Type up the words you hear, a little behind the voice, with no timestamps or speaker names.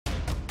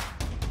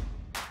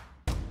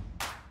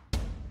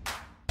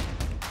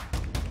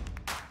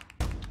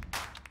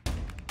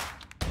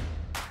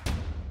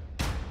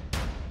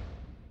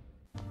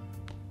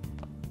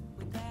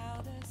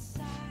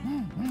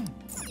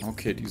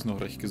Okay, die ist noch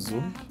recht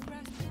gesund.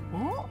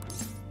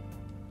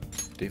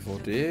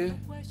 DVD.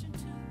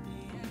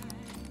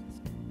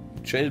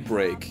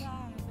 Jailbreak.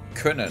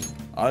 Können.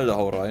 Alter,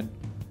 hau rein.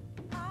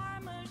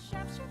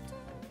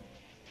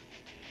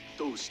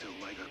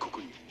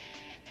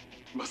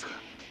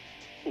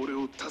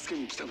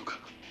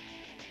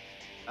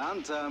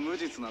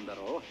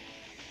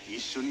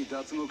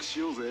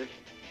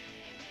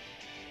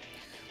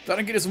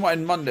 Dann geht es um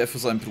einen Mann, der für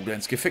seinen Bruder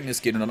ins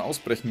Gefängnis geht und dann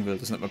ausbrechen will.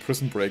 Das nennt man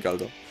Prison Break,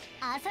 Alter.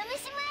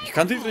 Ich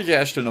kann Dietrich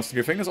herstellen, aus dem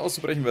Gefängnis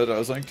auszubrechen, wäre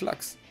also ein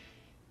Klacks.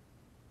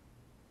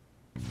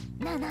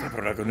 Der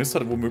Protagonist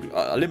hat womöglich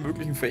alle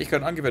möglichen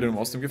Fähigkeiten angewendet, um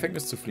aus dem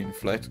Gefängnis zu fliehen.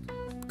 Vielleicht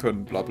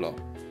können, bla bla.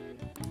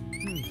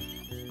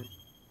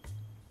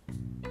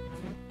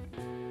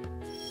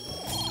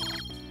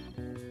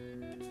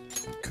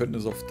 Können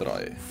es auf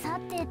 3.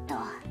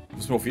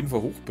 Müssen wir auf jeden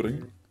Fall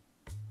hochbringen.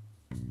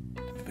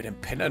 Damit wir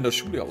den Penner in der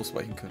Schule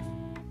ausweichen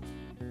können.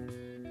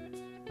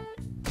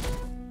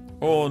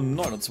 Und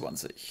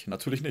 29.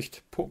 Natürlich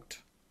nicht.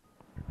 Punkt.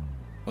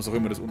 Was auch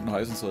immer das unten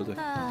heißen sollte.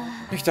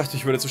 Ich dachte,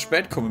 ich würde zu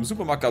spät kommen. Im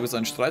Supermarkt gab es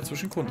einen Streit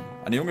zwischen Kunden.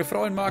 Eine junge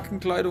Frau in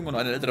Markenkleidung und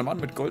ein älterer Mann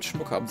mit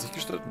Goldschmuck haben sich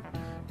gestritten.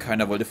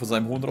 Keiner wollte von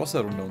seinem hohen Ross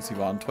herunter und sie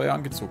waren teuer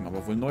angezogen,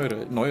 aber wohl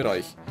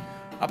neureich.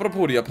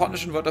 Apropos, die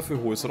japanischen Wörter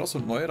für hohes Ross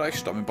und neureich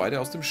stammen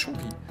beide aus dem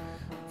Shogi.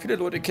 Viele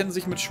Leute kennen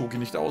sich mit Shogi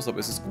nicht aus, aber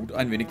es ist gut,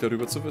 ein wenig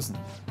darüber zu wissen.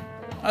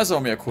 Also,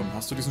 Omiyakun,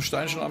 hast du diesen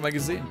Stein schon einmal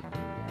gesehen?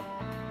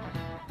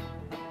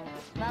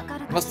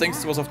 Was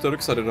denkst du, was auf der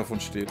Rückseite davon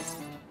steht?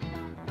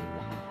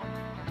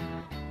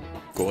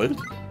 Gold?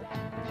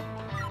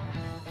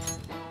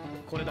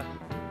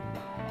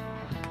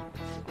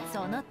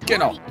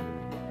 Genau.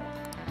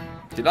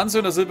 Die Lanze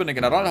und der silberne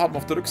General haben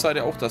auf der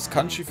Rückseite auch das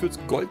Kanji für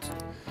Gold.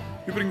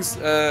 Übrigens,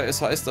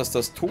 es heißt, dass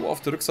das To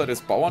auf der Rückseite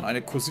des Bauern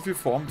eine kursive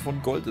Form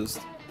von Gold ist.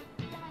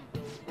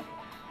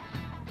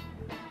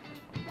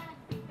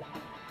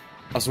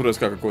 Achso, da ist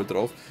gar kein Gold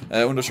drauf.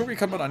 Unter Shogi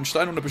kann man einen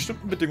Stein unter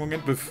bestimmten Bedingungen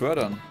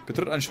befördern.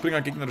 Betritt ein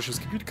Springer gegnerisches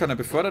Gebiet, kann er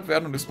befördert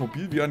werden und ist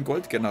mobil wie ein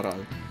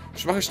Goldgeneral.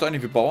 Schwache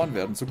Steine wie Bauern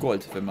werden zu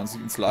Gold, wenn man sie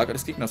ins Lager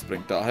des Gegners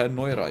bringt. Daher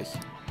neureich.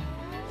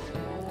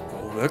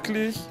 Oh,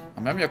 wirklich?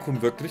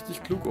 Omiyakun wirkt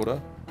richtig klug,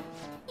 oder?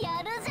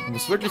 Du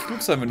musst wirklich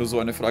klug sein, wenn du so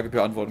eine Frage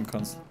beantworten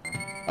kannst.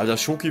 Alter,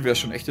 Shogi wäre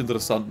schon echt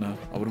interessant, ne?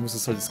 Aber du musst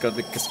es halt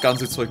das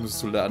ganze Zeug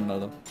musst du lernen,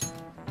 Alter.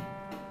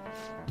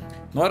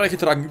 Neureiche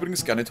tragen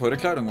übrigens gerne teure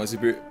Kleidung, weil sie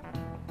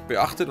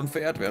beachtet und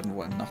verehrt werden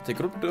wollen. Nach der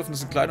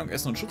Grundbedürfnisse Kleidung,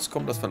 Essen und Schutz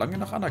kommt das Verlangen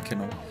nach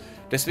Anerkennung.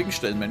 Deswegen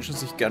stellen Menschen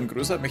sich gern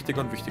größer,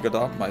 mächtiger und wichtiger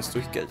dar, meist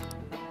durch Geld.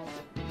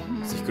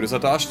 Sich größer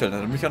darstellen,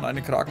 erinnert mich an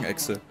eine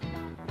Krakenechse.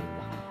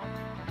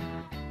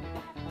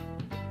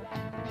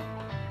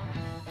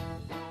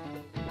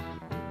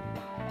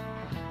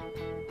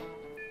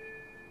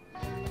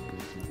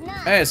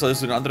 Ey,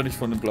 solltest du den anderen nicht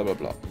von dem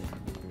Blablabla.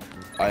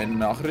 Eine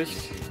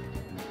Nachricht.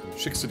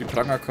 Schickst du die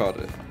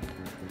Prangerkarte.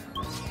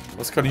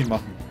 Was kann ich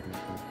machen?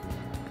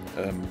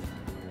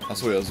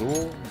 Achso, ja,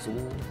 so.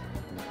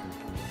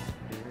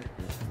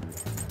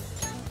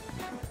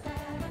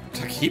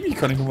 Takemi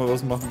kann ich noch mal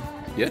was machen.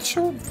 Jetzt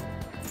schon?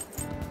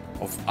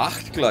 Auf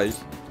 8 gleich.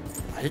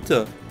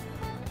 Alter.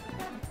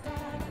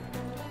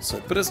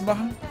 Sollten wir das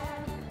machen?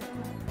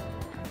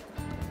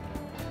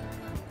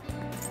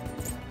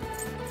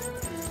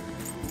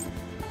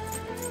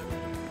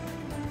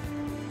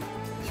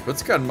 Ich würde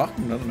es gerne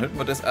machen, ne? Dann hätten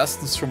wir das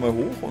erstens schon mal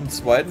hoch und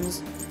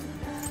zweitens...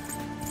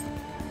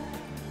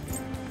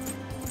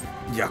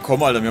 Ja,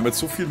 komm, Alter, wir haben jetzt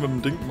so viel mit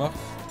dem Ding gemacht.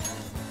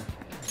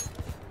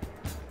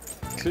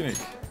 Klinik.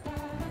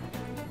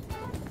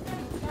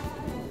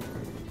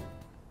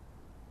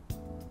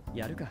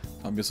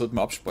 Aber wir sollten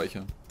mal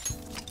abspeichern.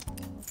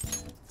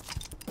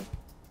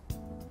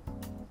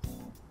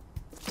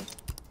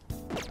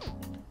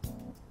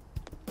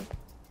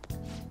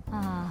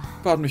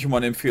 Bat mich um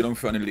eine Empfehlung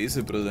für eine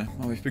Lesebrille.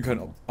 Aber ich bin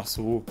kein... Ach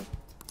so.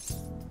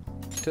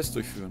 Test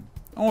durchführen.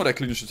 Oh, der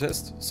klinische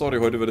Test. Sorry,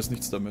 heute wird es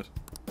nichts damit.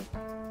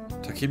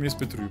 Takemi ist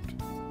betrübt.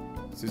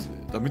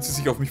 Damit sie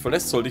sich auf mich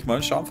verlässt, sollte ich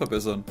meinen Charme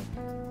verbessern.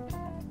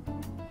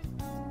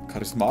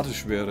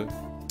 Charismatisch wäre.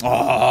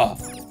 Ah!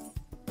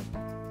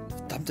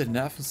 Verdammte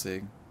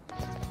Nervensägen.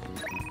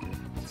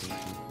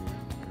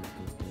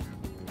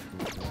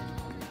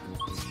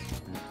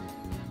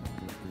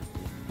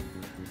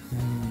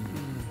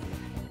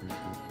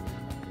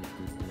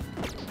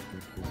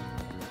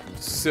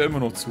 Das ist ja immer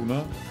noch zu,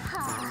 ne?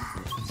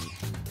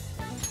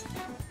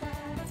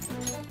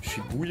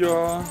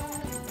 Shibuya.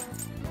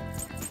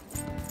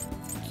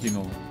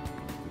 Kino.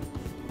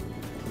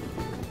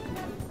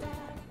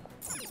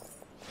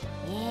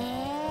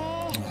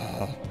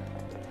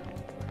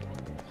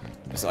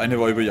 Das eine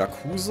war über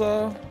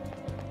Yakuza.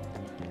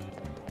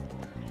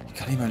 Ich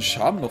kann nicht meinen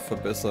Charme noch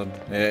verbessern.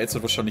 Naja, jetzt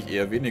wird wahrscheinlich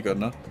eher weniger,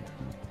 ne?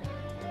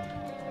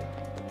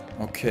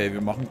 Okay,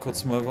 wir machen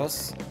kurz mal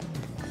was.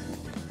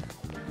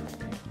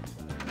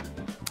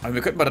 Aber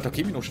wir könnten bei der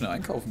Takemi noch schnell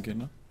einkaufen gehen,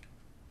 ne?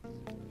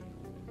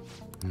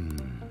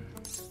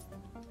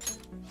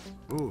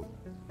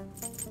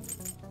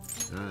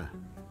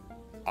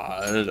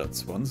 Alter,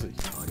 20.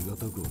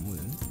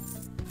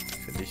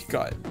 Finde ich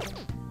geil.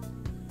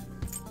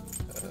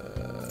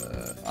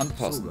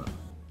 Anpassen.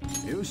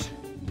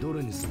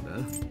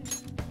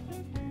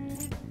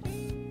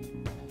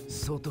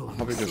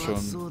 Habe ich ja schon.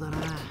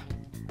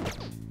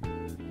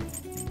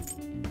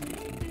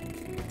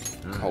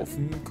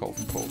 Kaufen,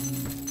 kaufen,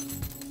 kaufen.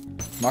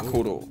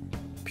 Makoto.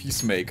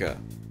 Peacemaker.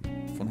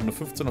 Von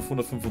 115 auf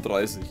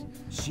 135.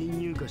 Das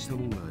ist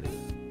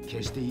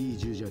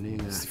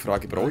die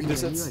Frage, brauche ich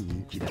das jetzt?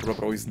 Oder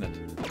brauche ich es nicht?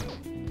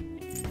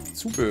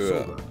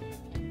 Zubehör.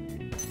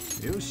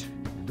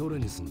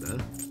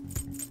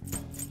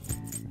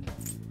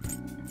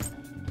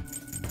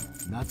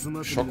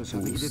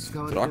 Schockboost.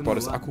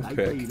 Tragbares Akku-Pack.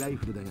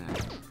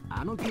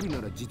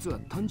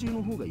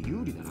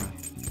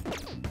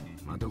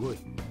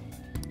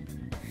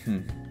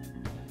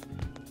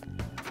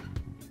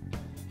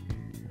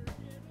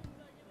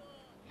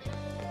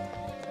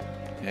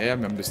 Ja,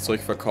 wir haben das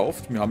Zeug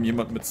verkauft. Wir haben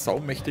jemanden mit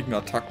saumächtigen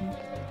Attacken.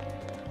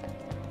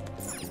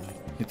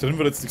 Hier drin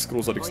wird jetzt nichts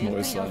Großartiges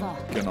Neues sein.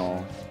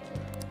 Genau.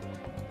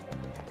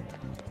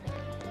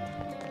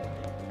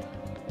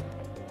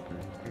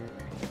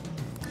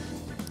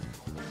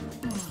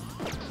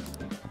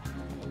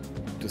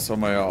 Das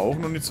haben wir ja auch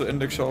noch nicht zu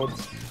Ende geschaut.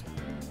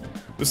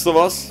 Wisst ihr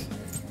was?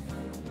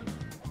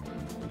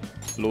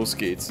 Los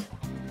geht's.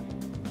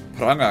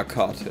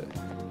 Prangerkarte.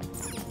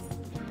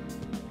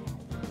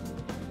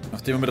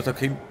 Nachdem wir mit der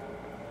Takemi...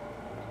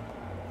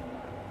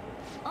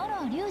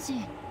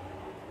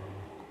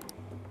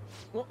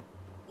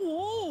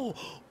 Oh,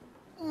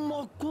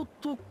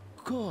 Makoto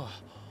ka.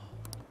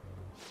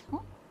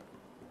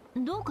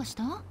 どうかし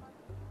た？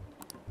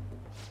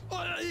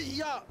い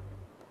や、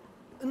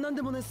なん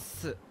でもないっ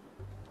す。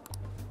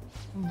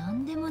な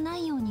んでもな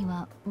いように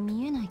は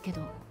見えないけ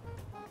ど。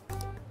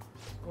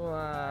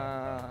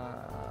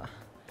わあ、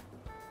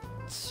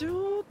ち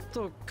ょっ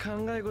と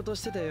考え事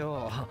してて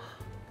よ。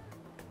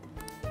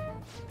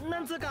な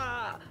んつう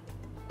か、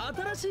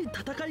新しい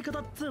戦い方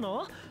っつう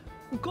の？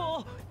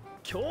こう、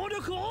協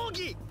力奥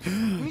義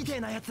みて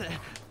えなやつ。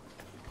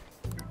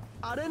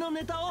あれの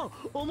ネタを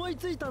思い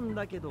ついたん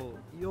だけど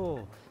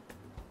よ。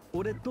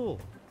俺と、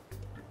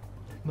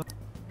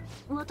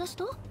私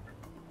と？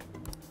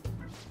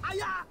い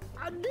や、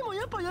でも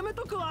やっぱやめ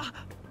とくわ。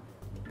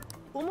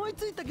思い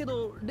ついたけ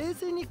ど冷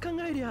静に考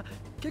えりゃ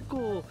結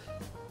構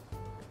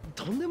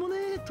とんでもね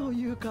えと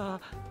いう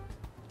か。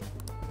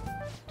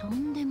と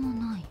んでも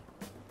ない。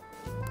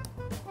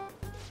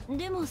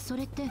でもそ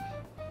れって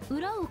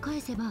裏を返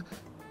せば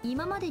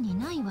今までに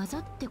ない技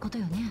ってこと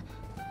よね。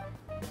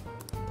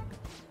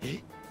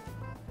え？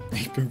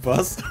 Ich bin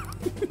was?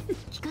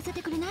 聞かせ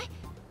てくれない？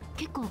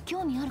結構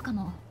興味あるか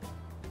も。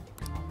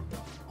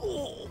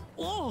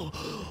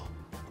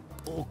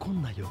怒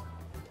んないよ。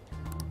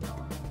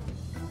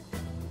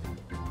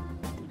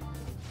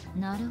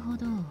なるほ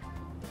ど。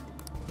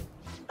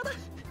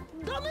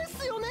ダメっ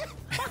すよね。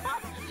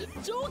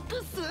ジョーク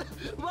っす。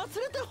忘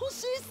れてほ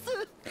しいっ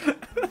す。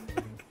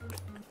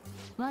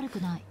悪く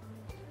ない。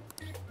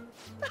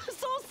そう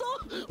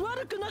そう、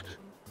悪くない。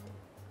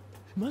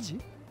マジ？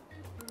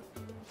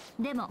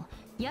でも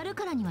やる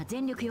からには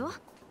全力よ。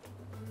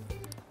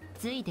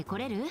ついてこ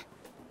れる？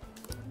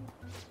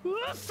う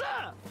っ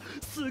さ！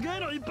すげえ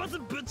の一発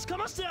ぶちか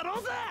ましてやろ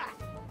うぜ。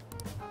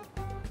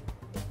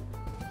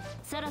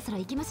そろそろ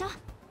行きましょう。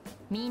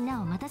みん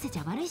なを待たせち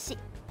ゃ悪いし。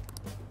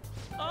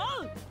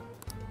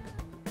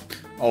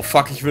Oh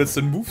fuck, ich will jetzt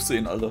den Move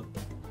sehen, Alter.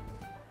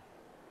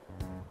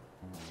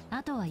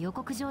 あとは予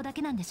告状だ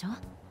けなんでしょ？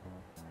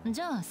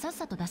じゃあさっ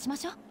さと出しま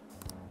しょう。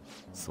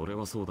それ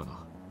はそうだ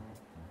が、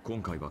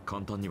今回は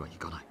簡単にはい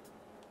かない。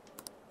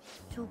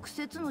直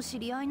接の知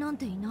り合いなん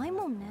ていない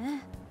もん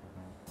ね。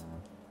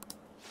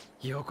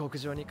予告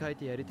状に書い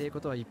てやりたい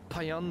ことはいっ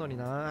ぱいあんのに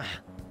な。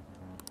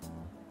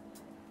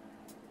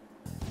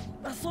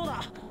そう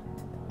だ。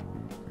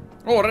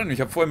 Oh, Ren, ich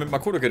habe vorher mit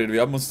Makoto geredet.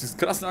 Wir haben uns diesen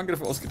krassen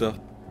Angriff ausgedacht.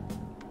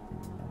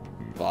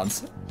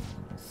 Wahnsinn.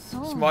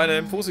 Ich meine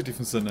im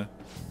positiven Sinne.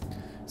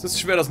 Es ist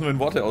schwer, das nur in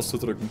Worte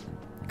auszudrücken.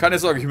 Keine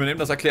Sorge, ich übernehme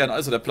das Erklären.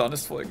 Also, der Plan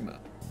ist folgender.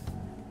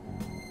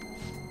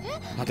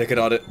 Hat er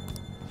gerade...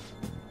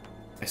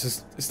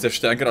 Ist der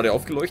Stern gerade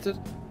aufgeleuchtet?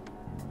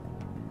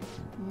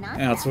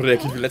 Er hat so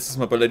reagiert wie letztes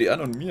Mal bei Lady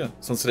Anne und mir.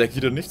 Sonst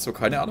reagiert er nicht so.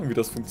 Keine Ahnung, wie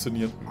das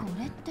funktioniert.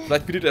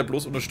 Vielleicht bietet er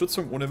bloß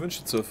Unterstützung, ohne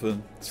Wünsche zu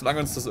erfüllen. Solange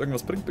uns das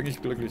irgendwas bringt, bin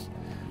ich glücklich.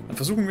 Dann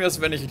versuchen wir es,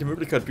 wenn ich die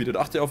Möglichkeit bietet.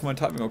 Achte auf mein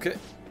Timing, okay?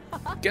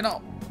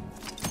 Genau.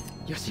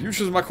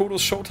 Yushu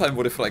Makotos Showtime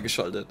wurde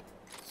freigeschaltet.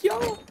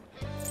 Jo.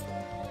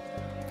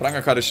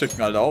 Prangerkarte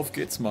schicken, Alter. Auf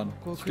geht's, Mann.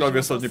 Ich glaube,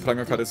 wir sollten die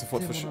Prangerkarte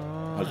sofort verschicken.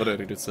 Alter, der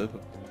redet selber.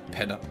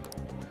 Penner.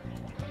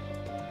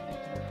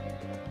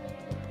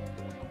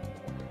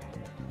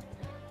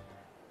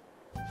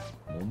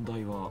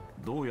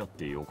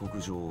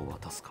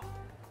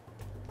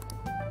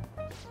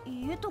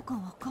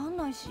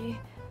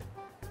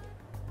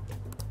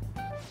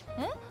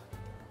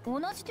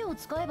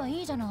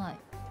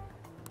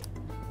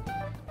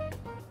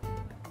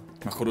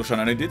 Makoto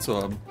scheint eine Idee zu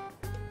haben.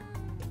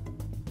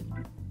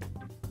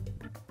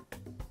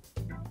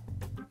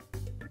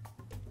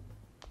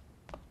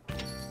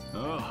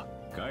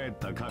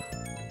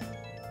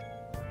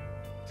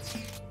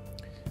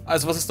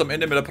 Also, was ist am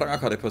Ende mit der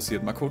Prangerkarte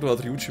passiert? Makoto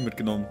hat Ryuichi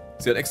mitgenommen.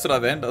 Sie hat extra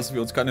erwähnt, dass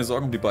wir uns keine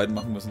Sorgen um die beiden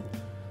machen müssen.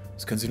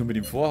 Was können sie nur mit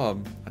ihm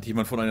vorhaben? Hat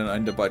jemand von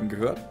einem der beiden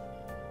gehört?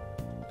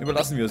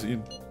 Überlassen wir es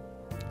ihm.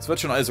 Es wird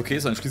schon alles okay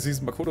sein, schließlich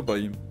ist Makoto bei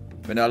ihm.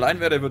 Wenn er allein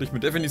wäre, würde ich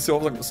mit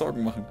Definition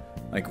Sorgen machen.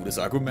 Ein gutes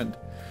Argument.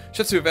 Ich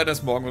schätze, wir werden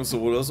es morgen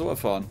oder so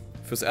erfahren.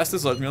 Fürs Erste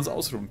sollten wir uns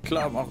ausruhen.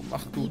 Klar, mach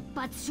du.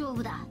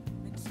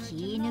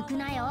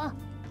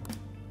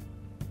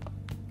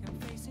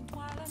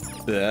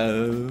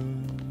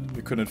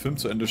 Wir können den Film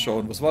zu Ende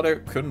schauen. Was war der?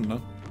 Können,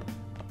 ne?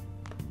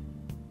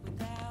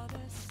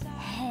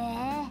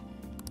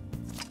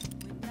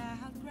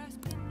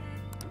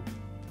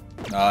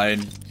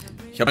 Nein.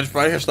 Ich habe einen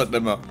Speicherstand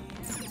nicht mehr.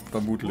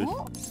 Vermutlich.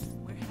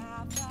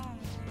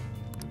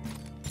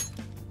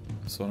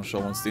 So, dann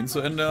schauen wir uns den zu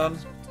Ende an.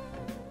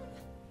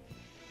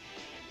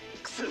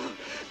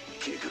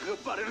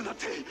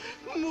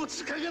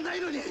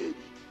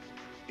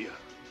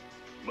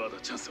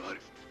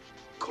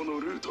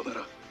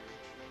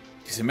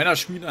 Diese Männer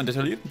schmieden einen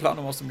detaillierten Plan,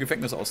 um aus dem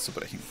Gefängnis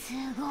auszubrechen.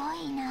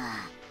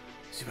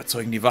 Sie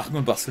überzeugen die Wachen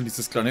und basteln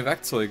dieses kleine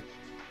Werkzeug.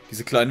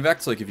 Diese kleinen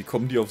Werkzeuge, wie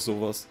kommen die auf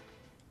sowas?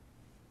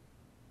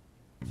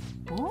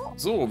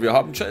 So, wir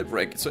haben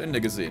Jailbreak zu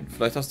Ende gesehen.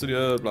 Vielleicht hast du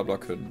dir blabla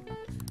können.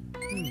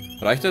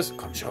 Reicht es?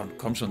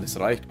 Komm schon, es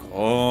reicht.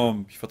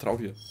 Komm, ich vertraue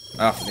dir.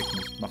 Ach, leck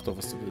mich. Mach doch,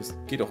 was du willst.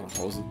 Geh doch nach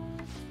Hause.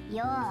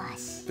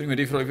 Bring mir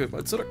die Folge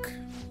bald zurück.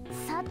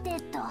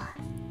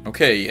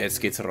 Okay,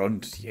 jetzt geht's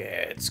rund.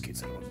 Jetzt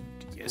geht's rund.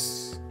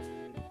 Yes.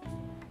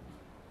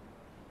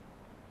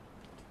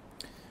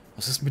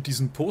 Was ist mit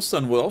diesen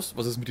Postern wohl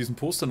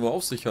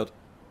auf sich hat?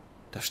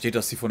 Da steht,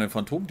 dass sie von den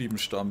Phantomdieben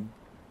stammen.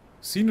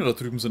 Sie nur da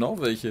drüben sind auch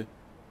welche.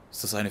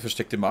 Ist das eine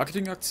versteckte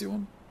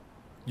Marketingaktion?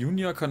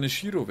 Junya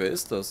Kaneshiro, wer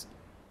ist das?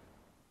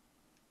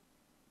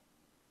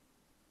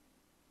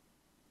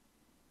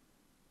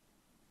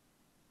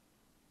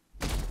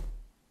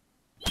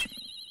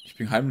 Ich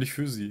bin heimlich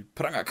für sie.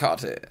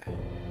 Prangerkarte.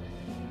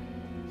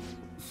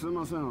 すい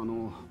ませ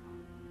ん、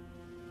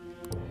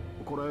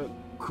これ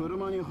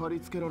車に貼り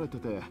付けられて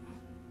て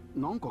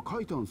なんか書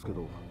いたんですけ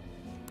ど。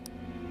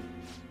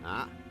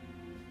あ、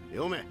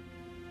読め。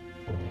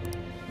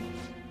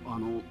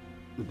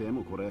で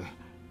もこれ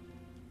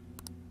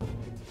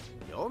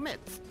読めっ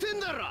つってん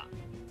だろ。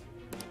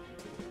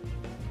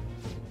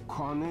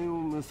金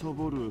を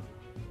貪る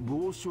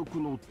暴食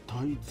の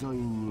大罪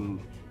人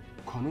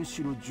金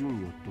城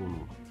純也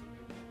殿、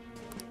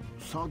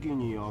詐欺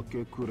に明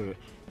け暮れ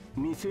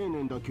未成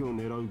年だけを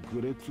狙う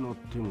愚劣な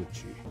手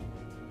口。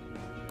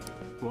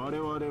我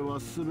々は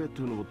全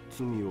ての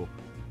罪を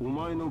お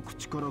前の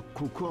口から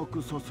告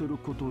白させる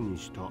ことに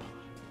した。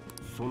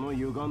その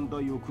歪んだ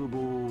欲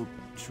望を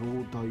頂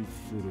戴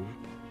する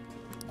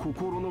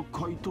心の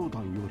怪盗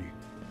団よ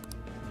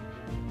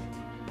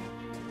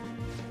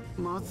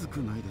り。まずく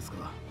ないです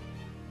か。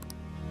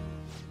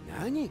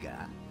何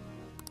が？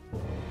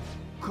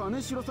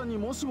金城さんに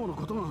もしもの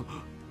ことがっ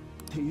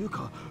ていう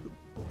か、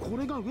こ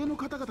れが上の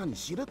方々に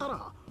知れた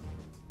ら。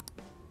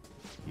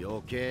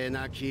余計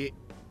な気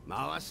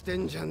回して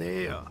んじゃね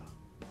えよ。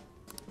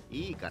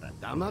いいから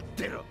黙っ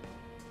てろ。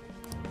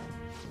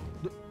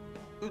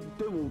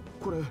でも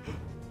これ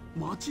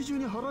街中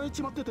に貼られ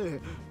ちまって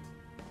て、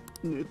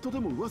ネットで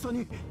も噂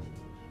に。うっ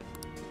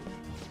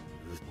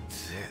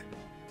つえ。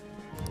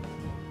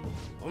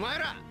お前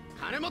ら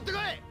金持ってこ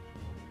い。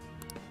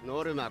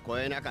ノルマ超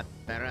えなかっ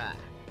たら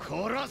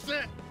殺す。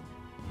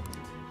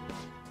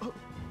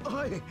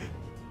はい。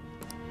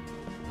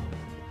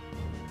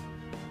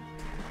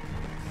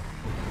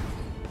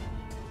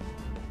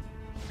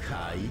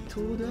怪盗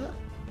だ。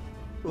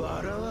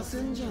笑わ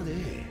せんじゃね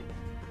え。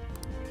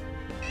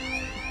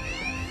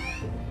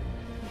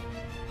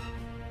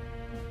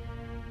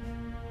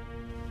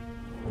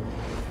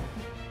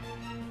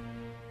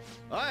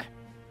おい、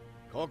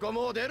ここ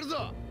もう出る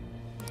ぞ。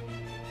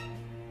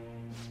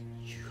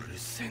許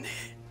せね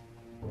え。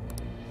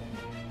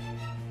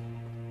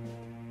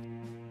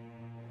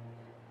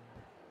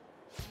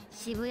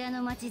渋谷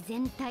の街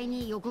全体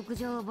に予告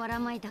状をばら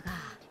まいたか。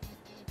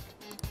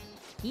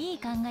いい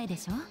考えで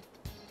しょ。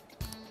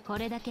こ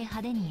れだけ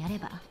派手にやれ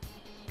ば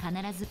必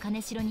ず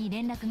金城に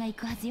連絡が行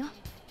くはずよ。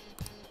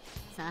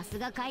さす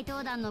が怪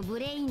盗団のブ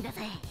レインだ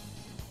ぜ。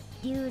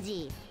リュウ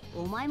ジ、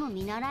お前も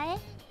見習え。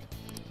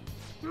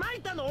巻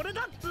いたの俺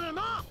だっつー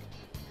の。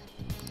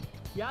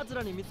奴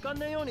らに見つかん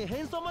ねえように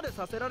変装まで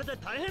させられて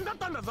大変だっ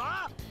たんだぞ。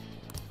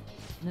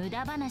無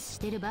駄話し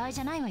てる場合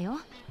じゃないわよ。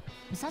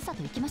さっさ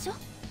と行きましょう。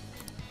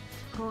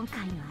今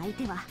回の相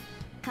手は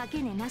賭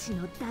けねなし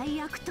の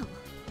大悪党。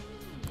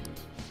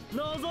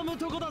望む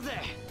とこだ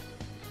ぜ。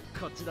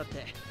こっちだっ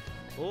て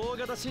大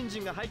型新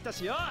人が入った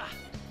しよ。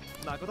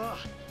誠、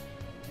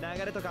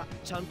流れとか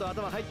ちゃんと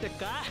頭入ってっ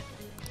か。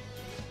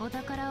お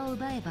宝を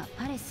奪えば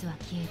パレスは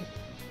消える。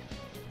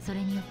そ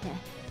れによって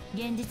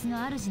現実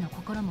の主の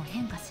心も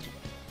変化する。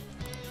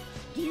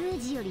リュ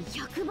ウジより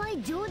100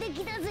倍上出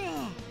来だぜ。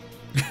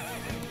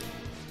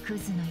ク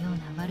ズのよ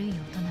うな悪い大人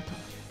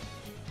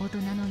と大人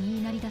の言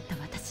いなりだった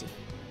私。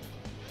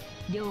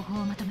両方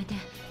まとめて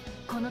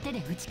この手で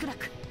打ち砕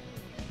く。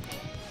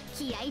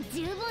気合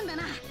十分だ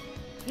な。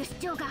よし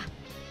長官、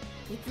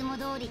いつも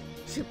通り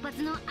出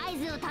発の合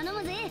図を頼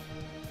むぜ。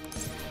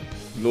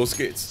 Los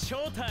geht's. 正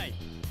体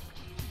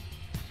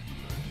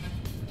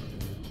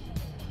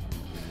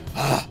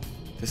Ah,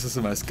 das ist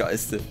immer das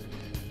Geiste.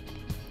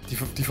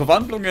 Die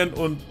Verwandlungen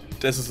und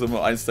das ist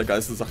immer eins der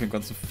geilsten Sachen im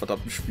ganzen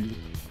verdammten Spiel.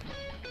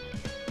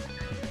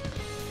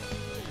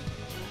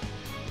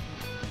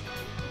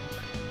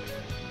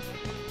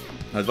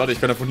 Halt, warte,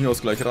 ich kann ja von hier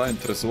aus gleich rein.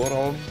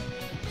 Tresorraum.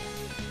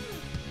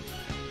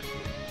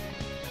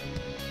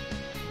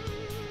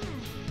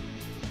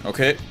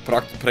 Okay,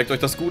 prägt euch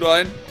das gut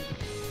ein.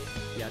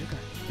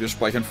 Wir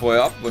speichern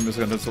vorher ab, weil wir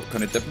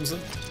keine Deppen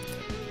sind.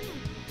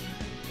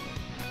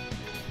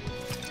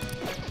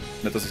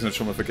 Nicht, dass ich es nicht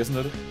schon mal vergessen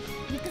hätte.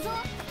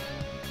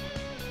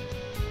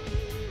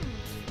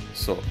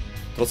 So,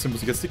 trotzdem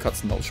muss ich jetzt die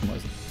Katzen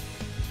rausschmeißen.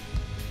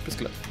 Bis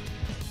gleich.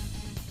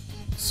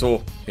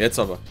 So, jetzt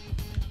aber.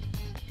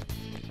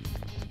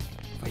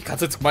 Die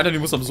Katze jetzt gemeint, die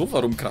muss am Sofa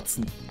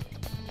rumkratzen.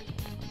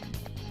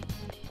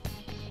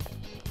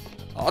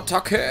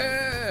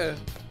 Attacke!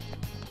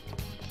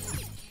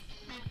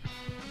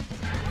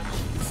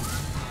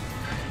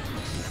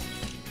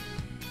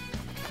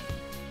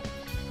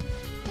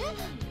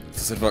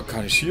 Ist das etwa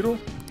Kaneshiro?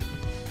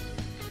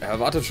 Er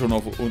erwartet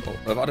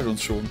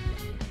uns schon.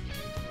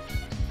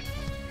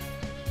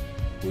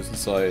 Wo ist denn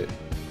sein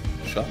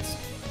Schatz?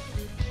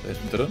 Da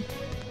hinten drin?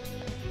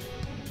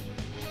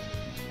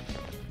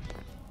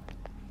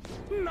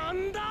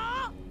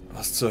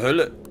 Was zur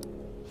Hölle?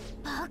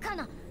 バカ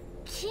な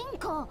金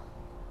庫。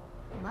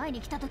前に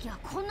来た時は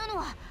こんなの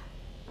は。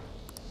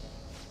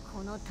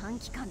この短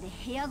期間で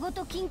部屋ご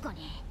と金庫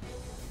に。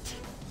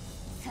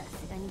さ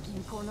すがに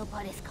銀行の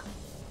パレスか。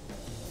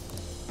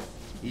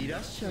いら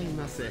っしゃい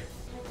ませ。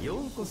よ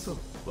うこそ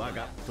我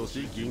が都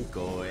市銀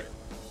行へ。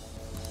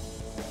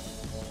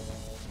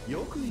よ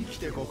く生き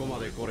てここま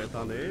で来れ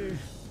たね。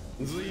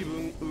ずいぶ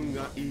ん運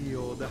がいい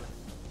ようだ。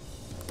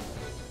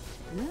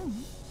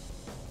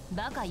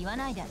バカ言わ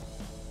ないで。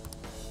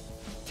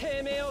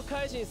てめえを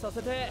改心さ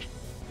せて、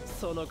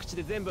その口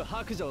で全部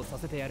白状さ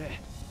せてやる。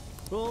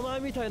お前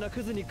みたいな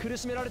クズに苦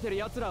しめられてる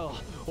奴らを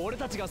俺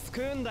たちが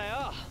救うんだ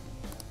よ。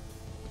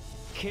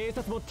警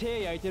察も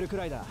手焼いてるく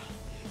らいだ。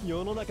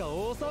世の中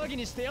大騒ぎ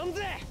にしてやん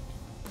ぜ。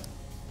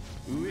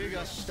上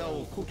が下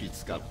をこき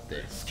使っ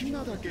て好き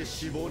なだけ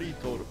絞り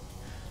取る、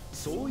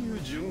そうい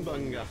う順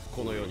番が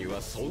この世には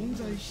存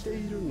在して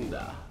いるん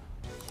だ。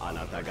あ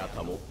なた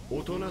方も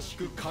おとなし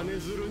く金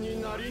づる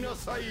になりな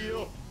さい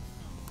よ。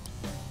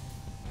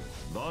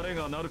誰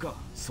がなるか、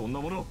そん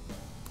なもの。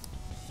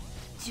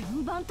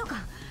順番とか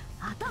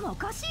頭お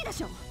かしいで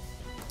しょ。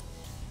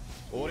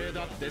俺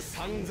だって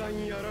散々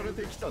やられ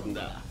てきたん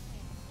だ。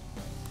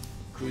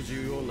苦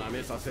渋をな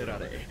めさせら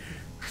れ、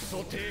ク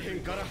ソ底辺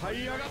から這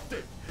い上がっ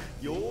て、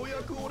ようや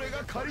く俺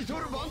が刈り取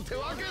る番って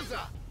わけ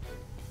さ。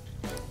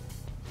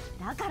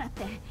だからっ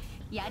て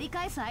やり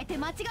返す相手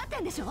間違って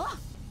んでしょ。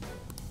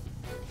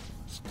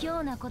卑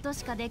怯なこと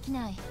しかでき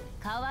ない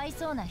かわい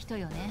そうな人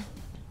よね。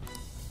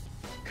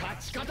勝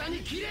ち方に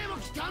綺麗も汚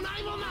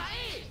いもない。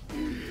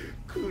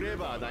クレ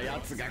バーなや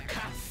つが勝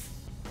つ。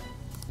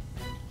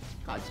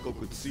賢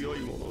く強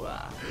い者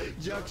は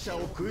弱者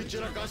を食い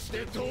散らかし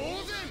て当然。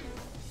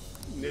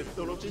ネッ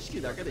トの知識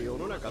だけで世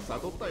の中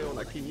悟ったよう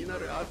な気にな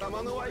る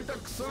頭の湧いた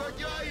クソガ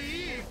キは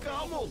いい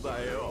かも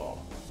だよ。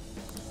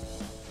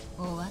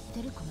終わっ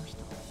てるこの人。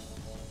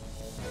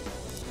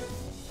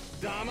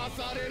騙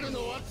される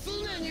のは常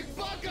に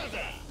バカ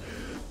だ。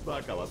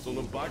バカはそ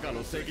のバカ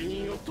の責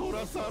任を取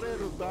らされ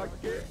るだ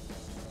け。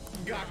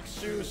学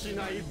習し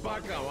ない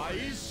バカは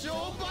一生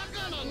バ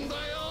カなんだ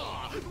よ。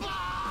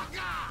バ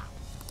カ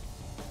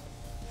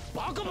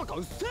バカバカ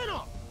うっせえ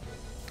な。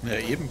Ja,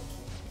 eben.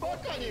 バ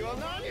カには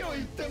何を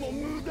言っても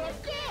無駄か。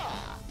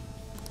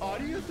あ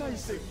りがたい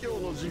説教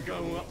の時間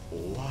は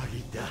終わ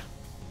りだ。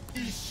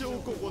一生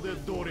ここで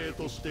奴隷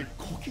として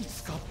こき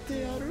使っ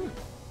てやる。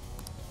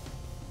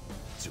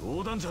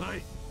冗談じゃな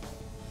い。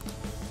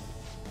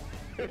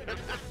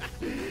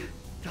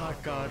た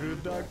か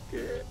るだ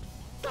け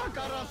た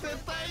からせて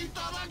い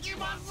ただき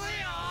ますよ。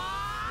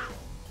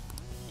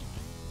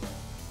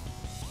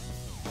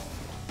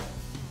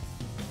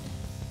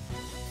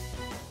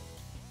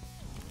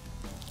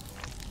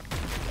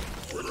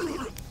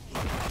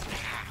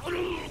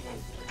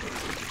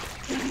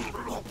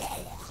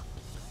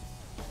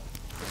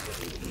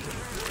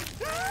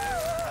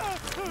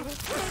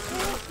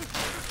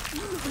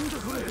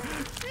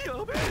や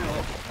べえ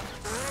よ。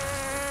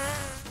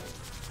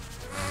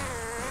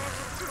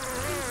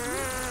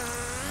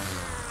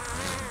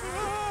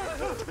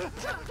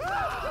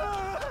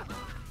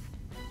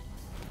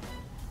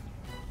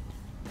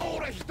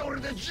俺一人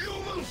で十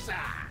分さ。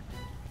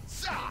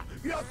さ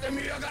あやって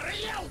みやが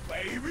れよ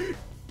ベイビー。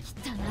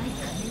汚い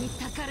金に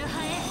たかる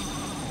ハエ、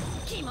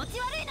気持ち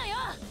悪いのよ。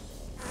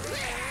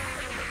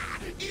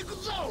行く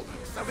ぞ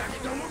クソガキ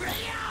どもがよ。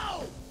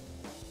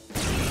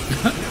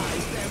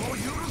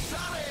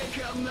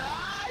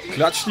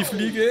Klatscht die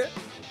Fliege.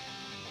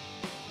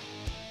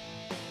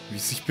 Wie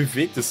es sich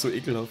bewegt, ist so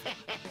ekelhaft.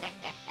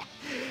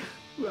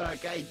 若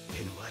いっ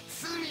てのは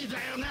罪だ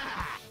よな。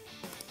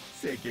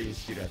世間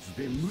知らず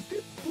で無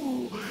鉄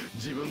砲、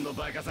自分の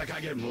バカさ加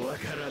減もわ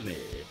からね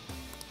え。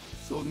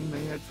そんな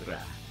奴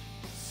ら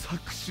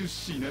搾取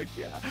しな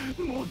きゃ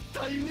もっ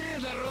たいね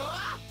えだろ。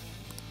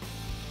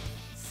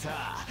さ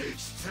あ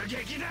出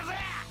撃だぜ、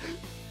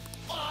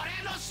俺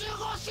の守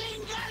護神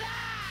がだ。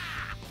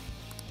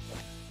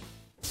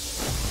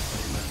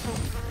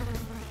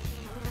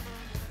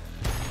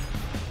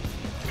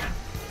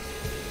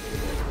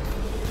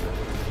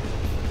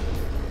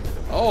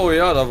Oh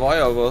ja, da war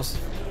ja was.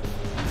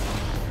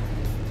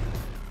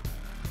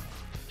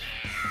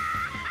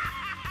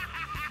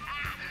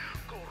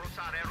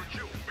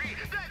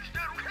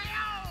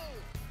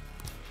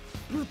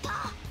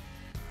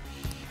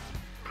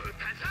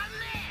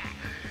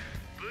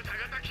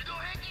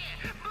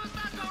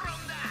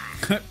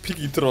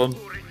 Pigitron.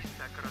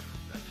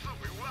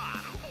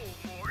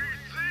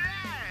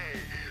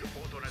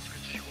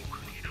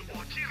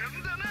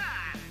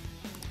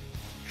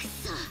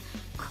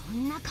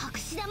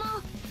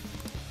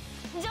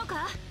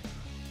 Joker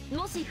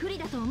もし不利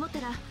だと思っ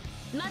たら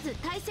まず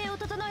体勢を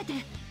整えて。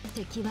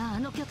敵はあ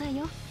の巨体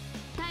よ。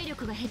体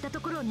力が減ったと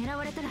ころを狙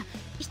われたら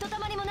ひとた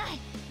まりもない。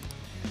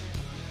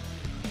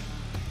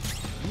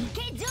行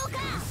けジョーカ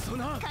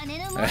ー、金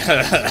のも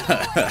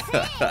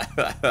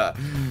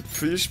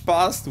Viel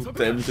Spaß, du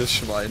dämliches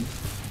Schwein.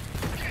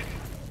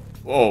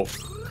 Wow.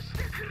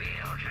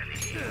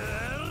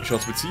 Wie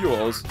schaut's mit Zio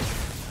aus?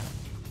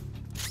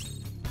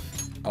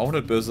 Auch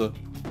nicht besser.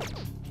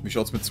 Wie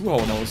schaut's mit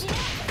Zuhauen aus?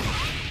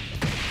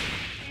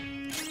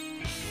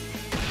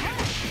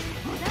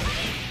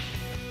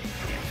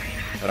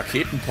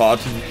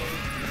 Raketenparty.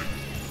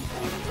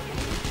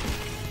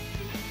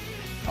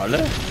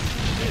 Alle?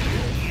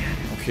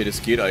 Okay,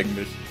 das geht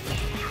eigentlich.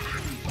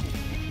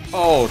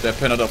 Oh, der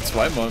Penner darf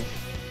zweimal.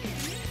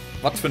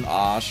 Was für ein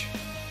Arsch.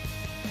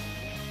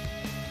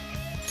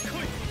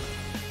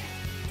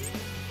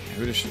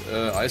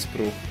 Erhöhte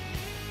Eisbruch.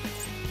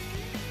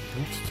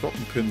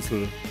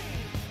 Trockenpinsel.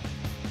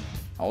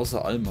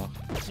 Außer Allmacht.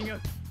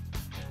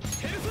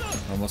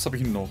 Was habe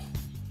ich denn noch?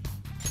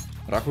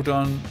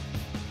 Rakudan.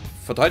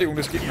 Verteidigung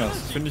des Gegners.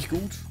 Finde ich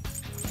gut.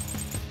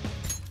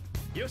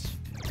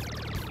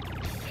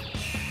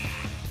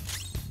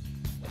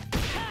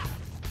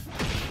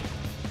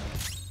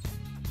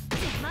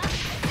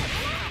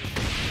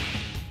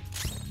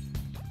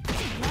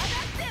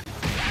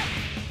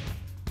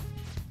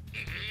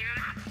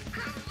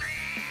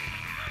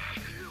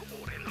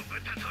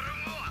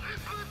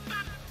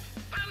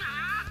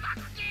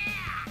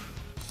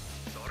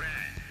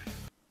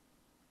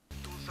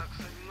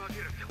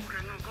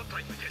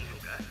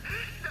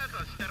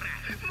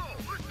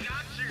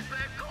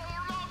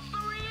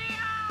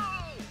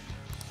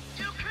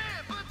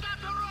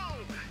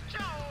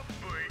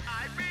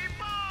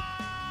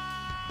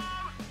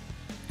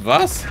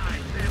 Was?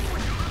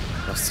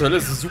 Was zur Hölle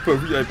ist eine super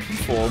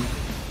VIP-Form?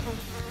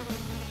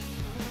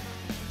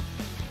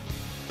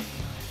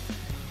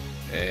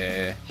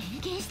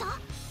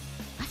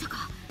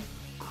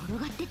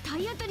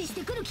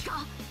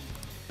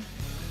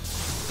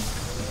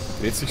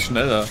 Dreht sich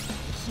schneller.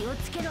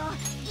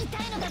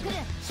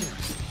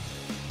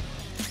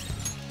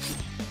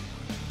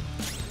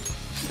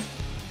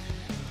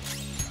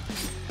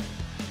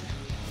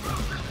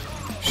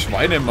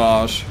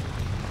 Schweinemarsch.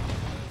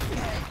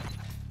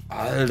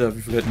 Alter,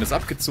 wie viel hätten das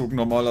abgezogen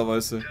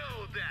normalerweise?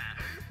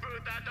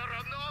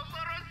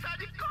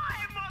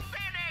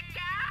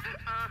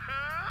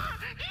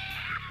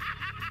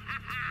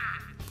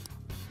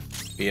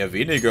 Eher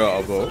weniger,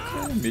 aber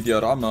okay.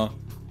 Mediarama.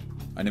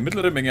 Eine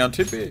mittlere Menge an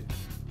TP.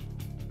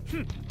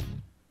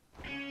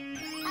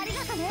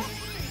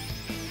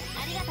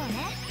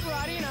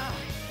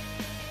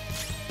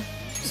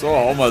 So,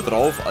 hau mal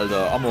drauf,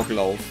 Alter.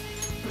 Amoklauf.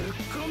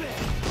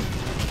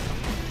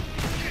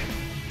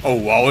 Oh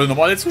wow, der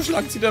normale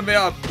Zuschlag zieht er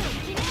mehr ab.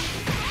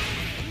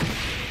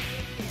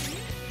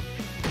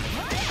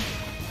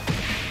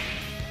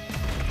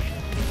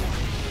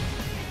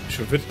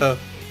 Schon wieder.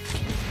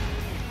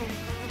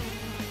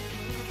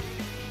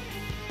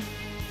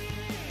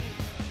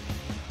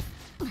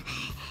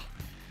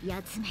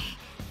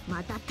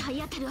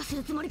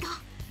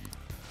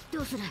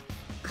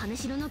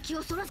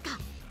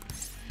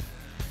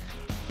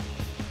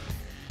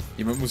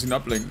 Jemand muss ihn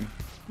ablenken.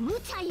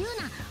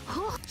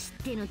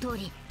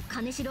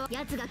 金城、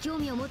奴が興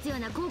味を持つよう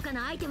な高価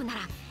なアイテムな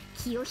ら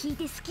気を引い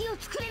て隙を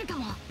作れるか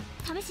も。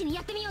試しに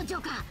やってみよう、ジョ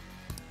ーカー。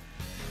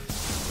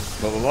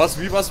Was?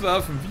 Wie was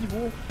werfen? Wie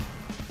wo?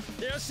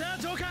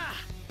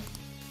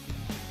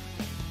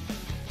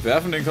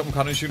 Werfen den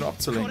Kaneshiro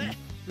abzulenken.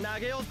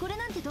 これ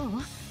なんてど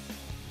う？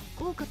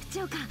豪華ジ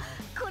ョーカー、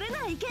これな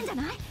らいけんじゃ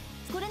ない？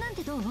これなん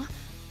てどう？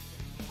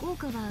豪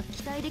華は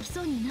期待でき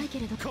そうにないけ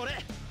れど。こ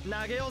れ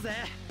投げようぜ。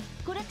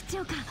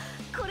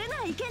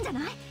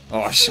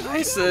 Oh,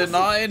 scheiße,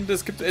 nein,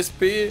 das gibt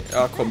SP.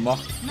 Ja, komm, mach.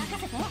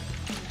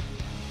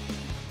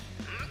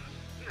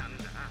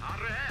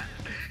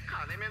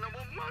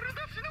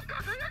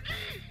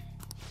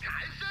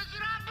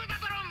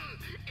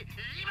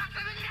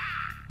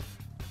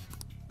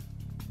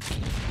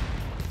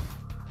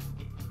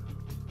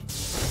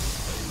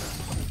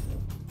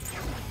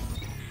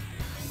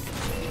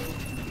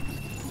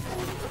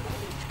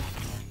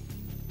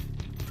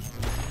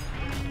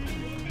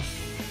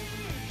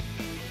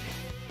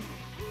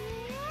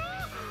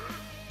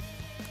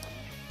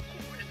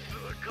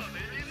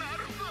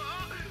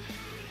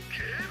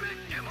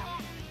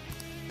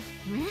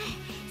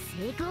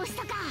 功し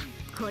たか。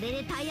これ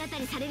で体当た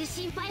りされる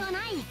心配はな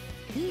い。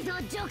いいぞ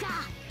ジョーカ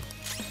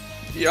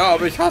ー。 Ja,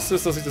 aber ich hasse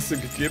es, dass ich das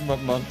Ding gegeben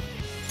habe, Mann.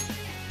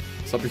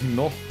 Was habe ich denn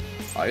noch?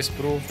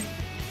 Eisbruch.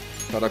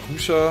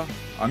 Karakusha.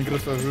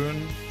 Angriff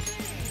erhöhen.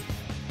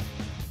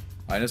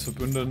 Eines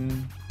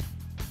Verbündeten.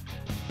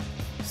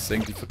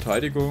 Senkt die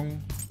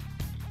Verteidigung.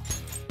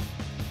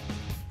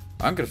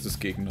 Angriff des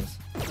Gegners.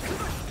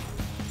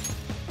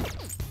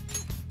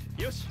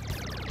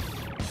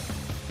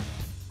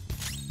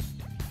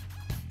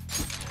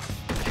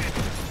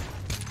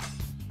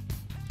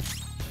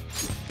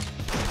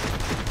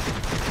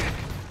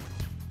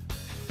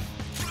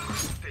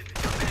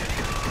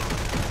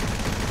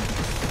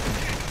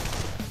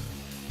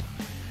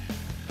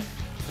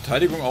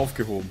 Verteidigung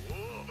aufgehoben.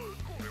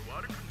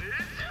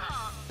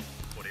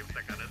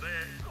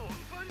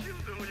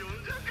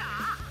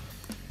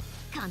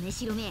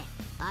 Kaneshiro me,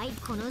 ai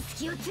kono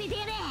suki o tsuite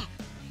yare.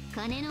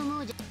 Kane no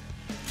moujo.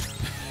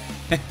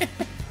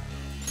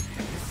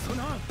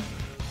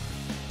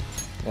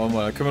 Warte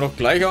mal, da können wir doch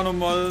gleich auch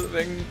nochmal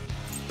wegen.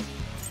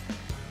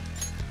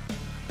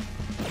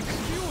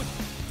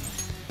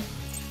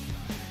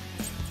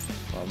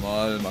 Warte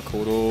mal,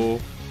 Makoto.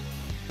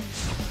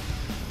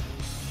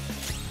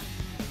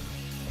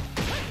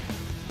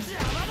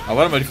 Aber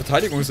warte mal, die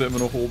Verteidigung ist ja immer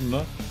noch oben,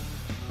 ne?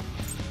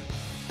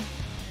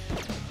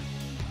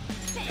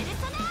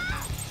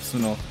 Was ist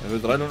nur noch? Er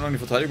will 3 Runden lang die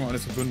Verteidigung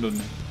eines Verbündeten.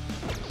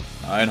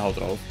 Nein, haut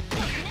drauf.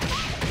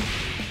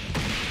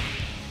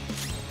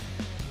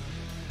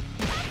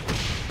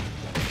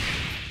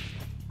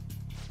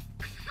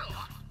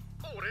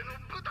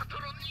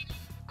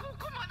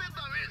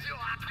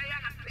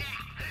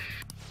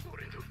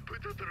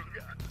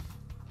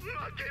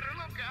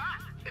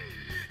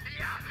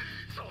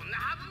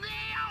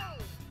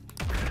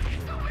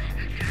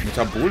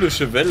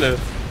 Metabolische Welle.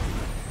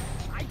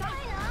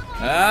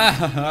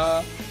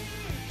 Ah,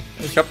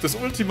 ich habe das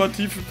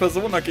ultimative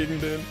Persona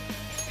gegen den.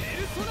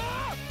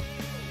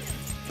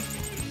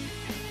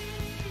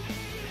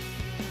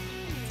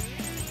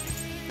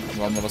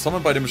 Warte mal, was haben wir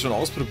bei dem schon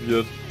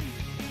ausprobiert?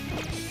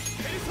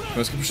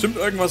 Es gibt bestimmt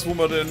irgendwas, wo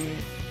man den...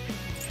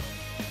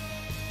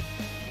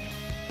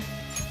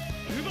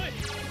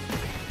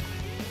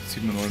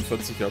 nur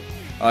 49 ab.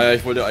 Ah ja,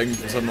 ich wollte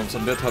eigentlich... Was haben wir? Was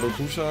haben wir?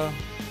 Tarokusha.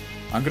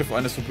 Angriff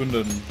eines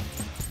Verbündeten.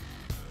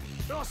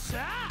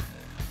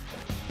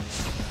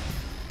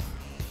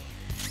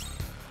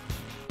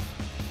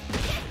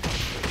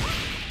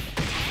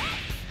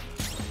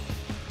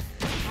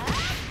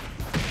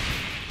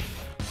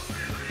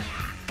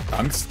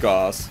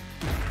 Angstgas.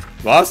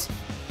 Was?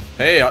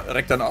 Hey,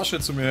 reck deinen Arsch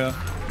nicht zu mir her.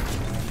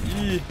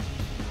 Ih.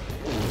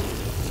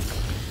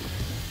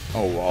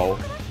 Oh wow.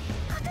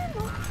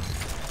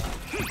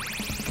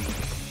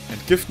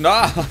 Entgiften.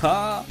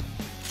 Ah,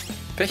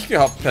 Pech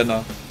gehabt,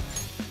 Penner.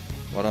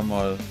 Warte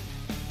mal.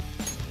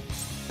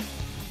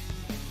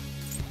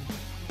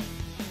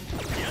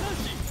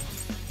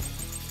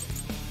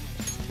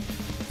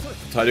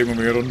 Verteidigung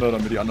wieder runter,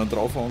 damit die anderen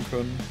draufhauen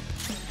können.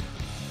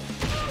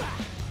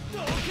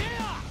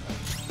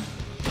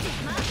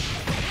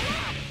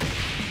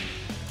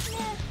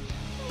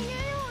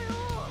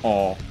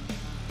 Oh.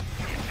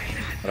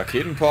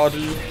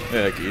 Raketenparty.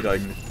 Geht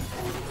eigentlich.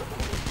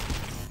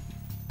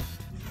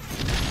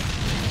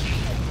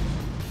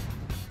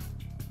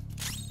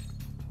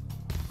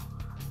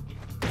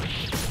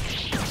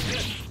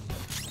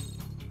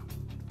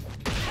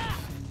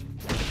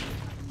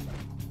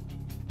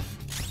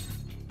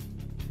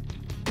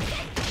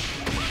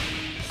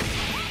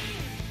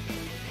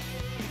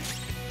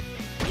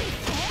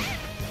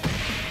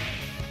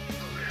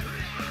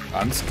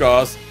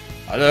 Angstgas.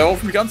 Alter, hör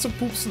auf mich an zu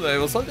pupsen, ey.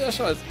 Was soll der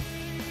Scheiß?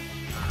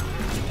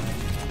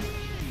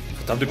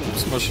 Verdammte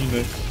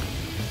Pupsmaschine.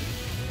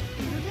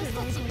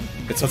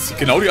 Jetzt hat sie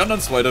genau die anderen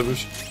zwei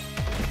erwischt.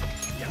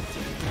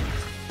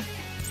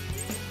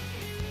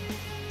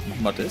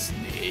 Machen wir das?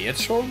 Nee,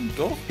 jetzt schon?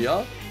 Doch?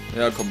 Ja?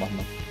 Ja, komm, machen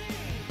wir.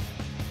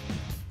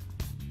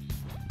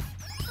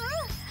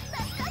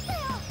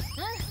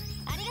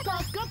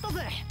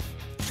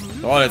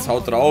 So, jetzt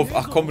haut drauf.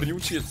 Ach komm,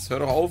 Ryuji, jetzt hör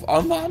doch auf.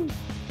 Ah, Mann.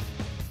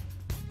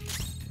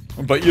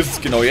 Und bei ihr ist es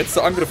genau jetzt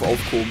der Angriff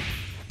aufgehoben.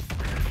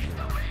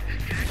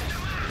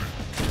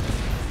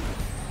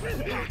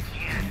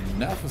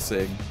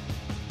 Nervensägen.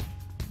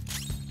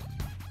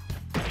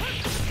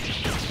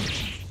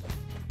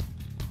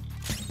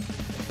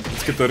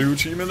 Jetzt gibt der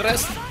Ryuji ihm den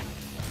Rest.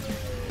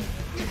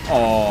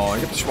 Oh,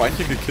 ich hab das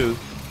Schweinchen gekillt.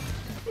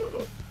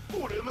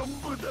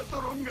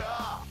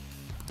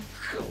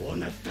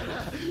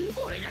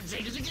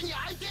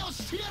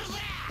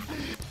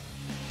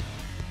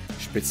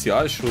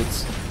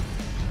 Spezialschutz.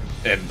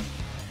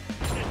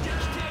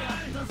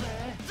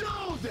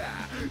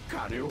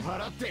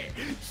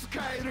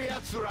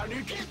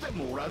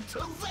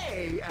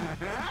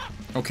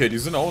 Okay, die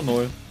sind auch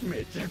neu.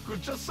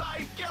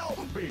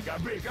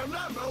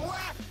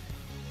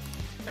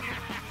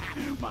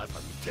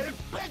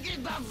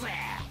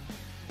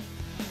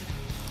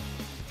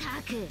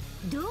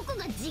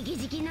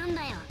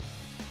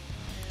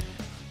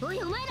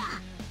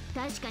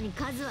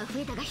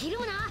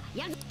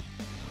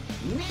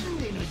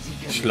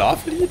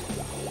 Schlaflied?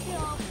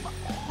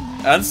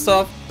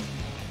 Ernsthaft?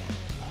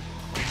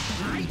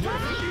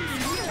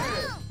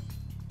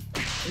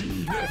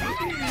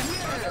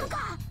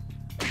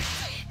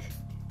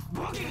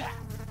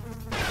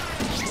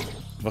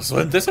 Was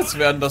soll denn das jetzt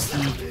werden, dass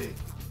die...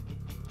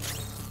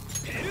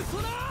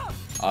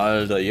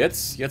 Alter,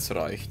 jetzt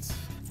reicht's.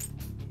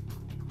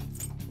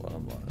 Warte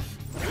mal.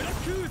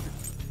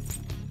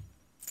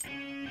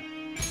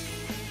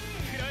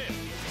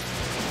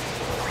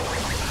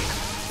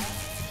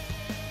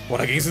 Boah,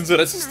 dagegen sind sie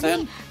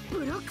resistent.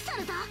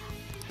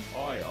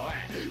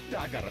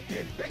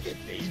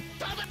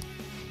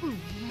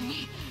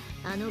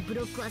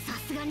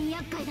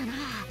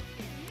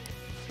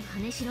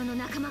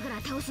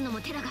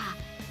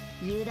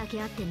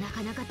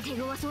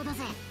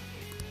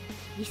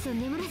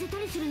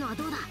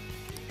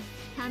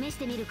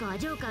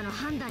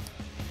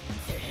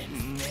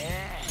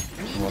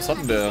 Was hat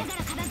denn der?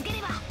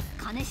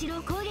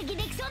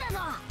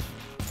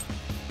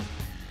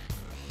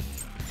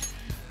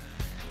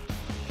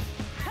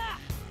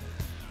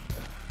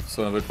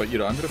 So, dann wird bei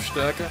ihrer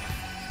Angriffsstärke.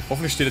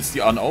 Hoffentlich steht jetzt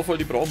die an auf, weil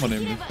die brauchen wir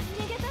nämlich.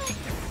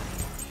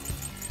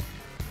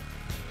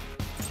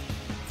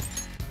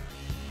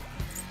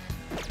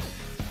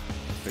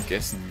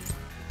 Vergessen.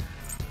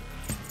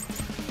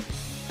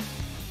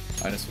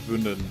 Eines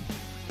Verbündeten.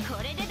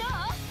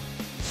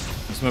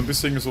 Müssen wir ein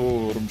bisschen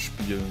so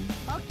rumspielen.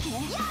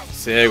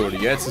 Sehr gut,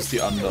 jetzt ist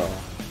die Anda.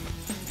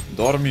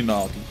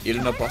 Dormina, die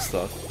elender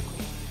Bastard.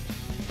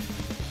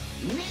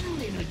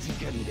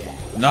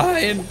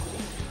 Nein!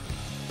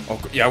 Oh,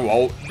 ja,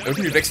 wow.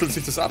 Irgendwie wechselt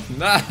sich das ab.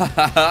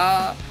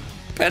 Na,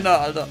 Penner,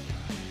 Alter.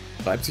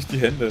 Reibt sich die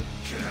Hände.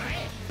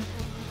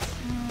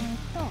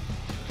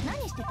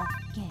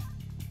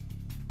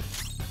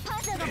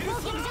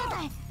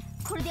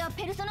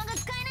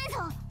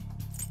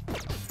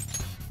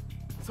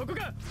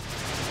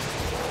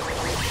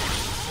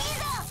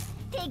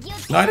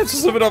 Nein, jetzt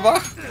ist er wieder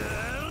wach.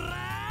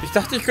 Ich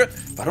dachte, ich könnte...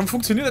 Warum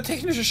funktioniert der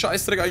technische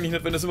Scheißdreck eigentlich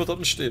nicht, wenn das immer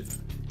dort steht?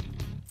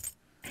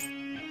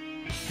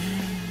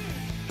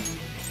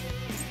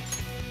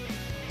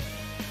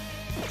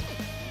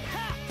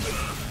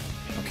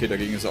 Okay,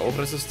 dagegen ist er auch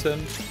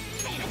resistent.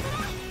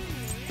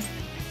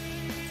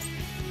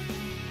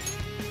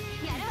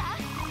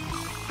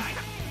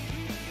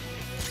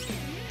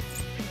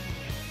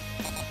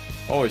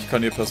 Oh, ich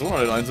kann hier Persona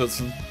nicht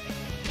einsetzen.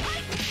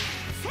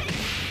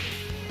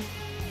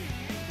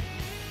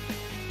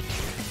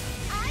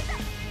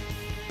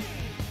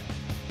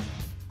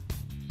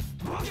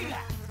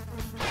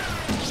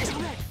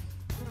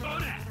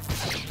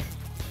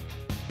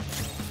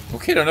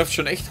 Okay, der nervt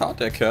schon echt hart,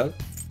 der Kerl.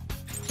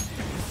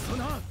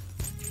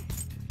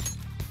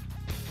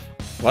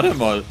 Warte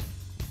mal.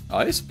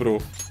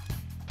 Eisbruch.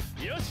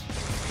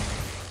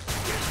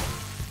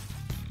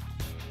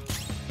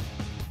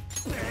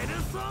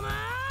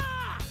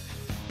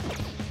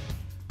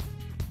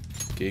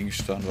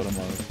 Gegenstand, warte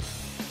mal.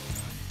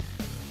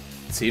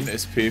 10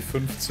 SP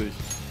 50.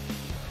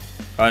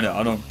 Keine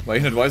Ahnung, weil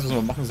ich nicht weiß, was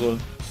man machen soll.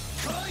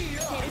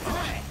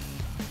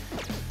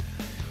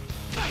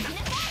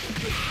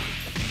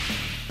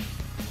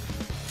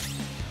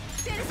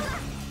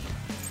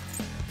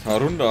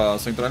 Tarunda,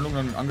 senkt Reinlung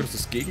an den Angriff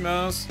des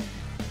Gegners.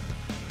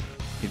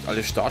 Hebt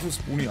alle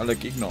Status-Boni aller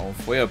Gegner auf.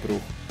 Feuerbruch.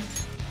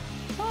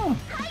 Ah.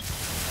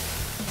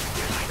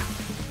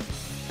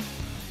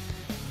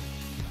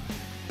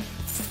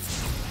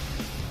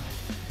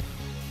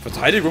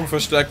 Verteidigung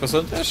verstärkt. Was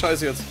soll denn der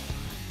Scheiß jetzt?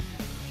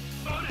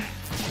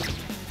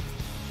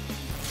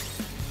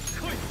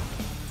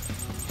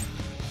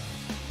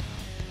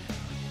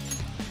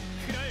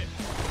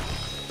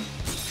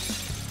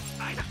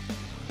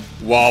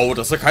 Wow,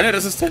 dass er keine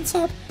Resistenz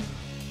hat.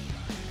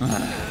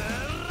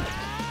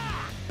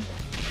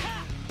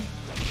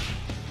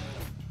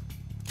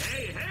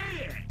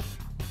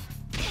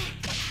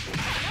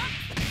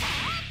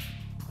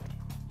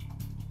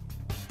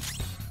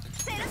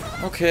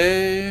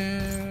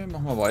 Okay,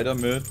 machen wir weiter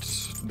mit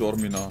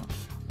Dormina.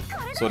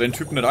 So, den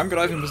Typen nicht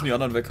angreifen, müssen die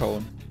anderen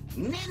weghauen.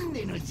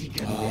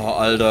 Oh,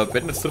 Alter,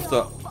 Bettnetz trifft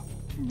da.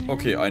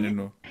 Okay, eine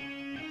nur.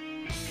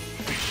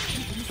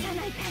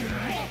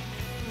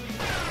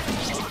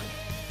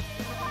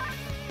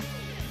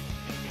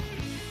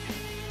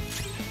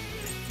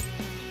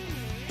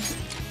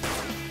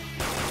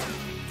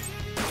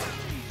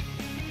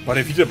 War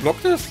der wieder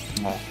blockt ist?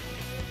 Oh.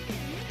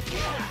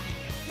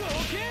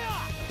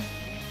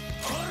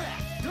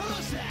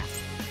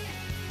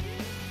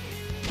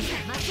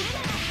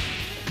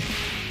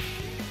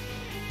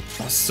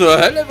 Was zur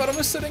Hölle? Warum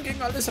ist er denn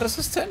gegen alles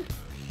resistent?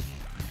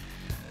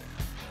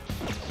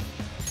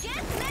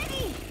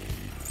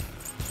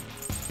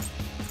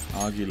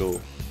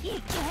 Agilo.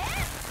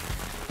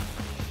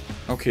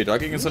 Okay,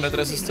 dagegen ist er nicht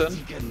resistent.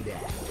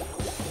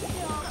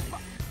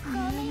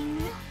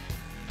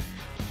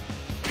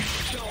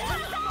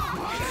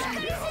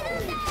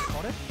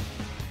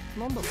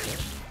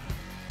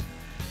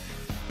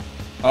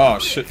 Ah,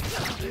 shit.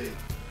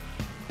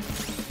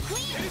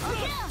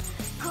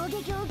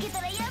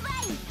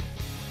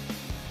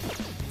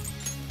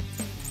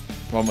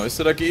 Warum ist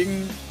er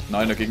dagegen?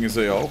 Nein, dagegen ist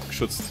er ja auch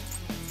geschützt.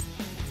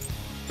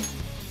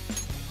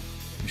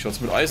 Wie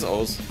schaut's mit Eis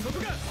aus?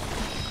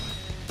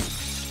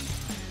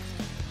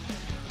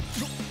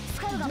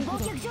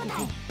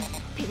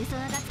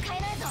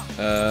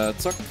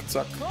 Zack,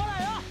 zack.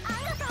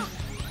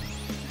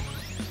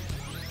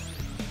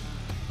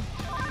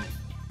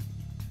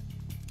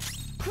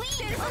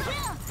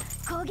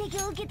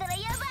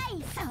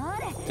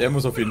 Der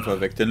muss auf jeden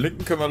Fall weg. Den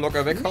linken können wir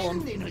locker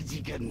weghauen.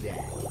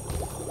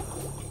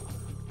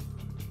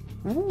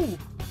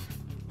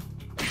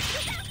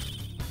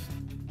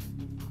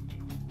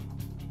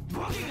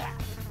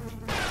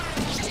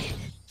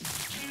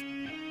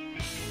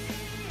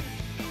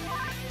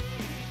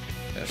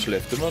 Er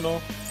schläft immer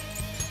noch.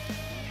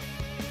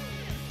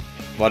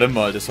 Warte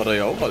mal, das hat er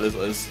ja auch alles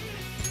als...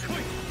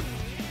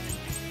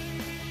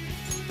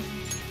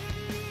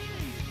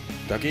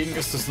 Dagegen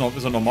ist das noch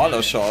ein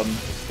normaler Schaden.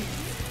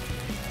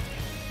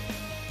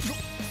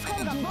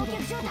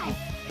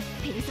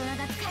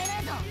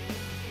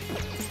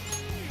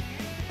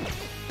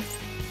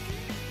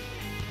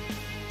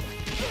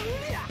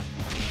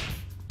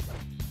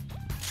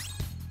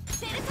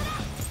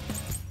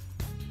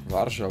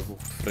 Warschau,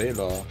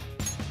 Frela.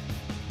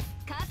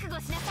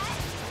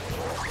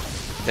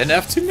 Der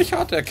nervt ziemlich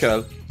hart, der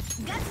Kerl.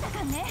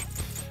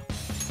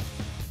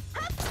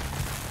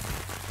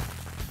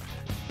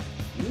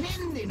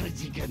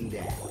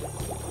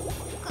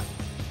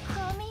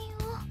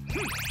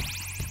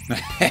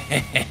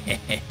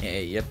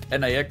 Ihr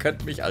Penner, ihr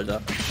könnt mich,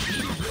 Alter.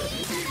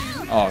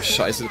 Oh,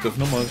 scheiße, der trifft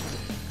nochmal.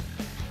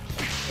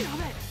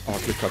 Oh,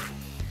 Glück gehabt.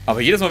 Aber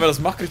jedes Mal, wenn er das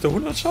macht, kriegt er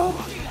 100 Schaden.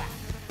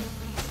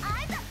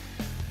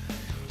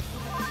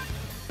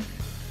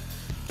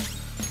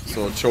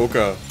 So,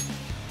 Joker.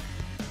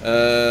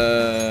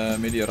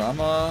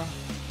 Mediarama.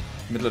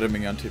 Mittlere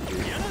Menge an TP.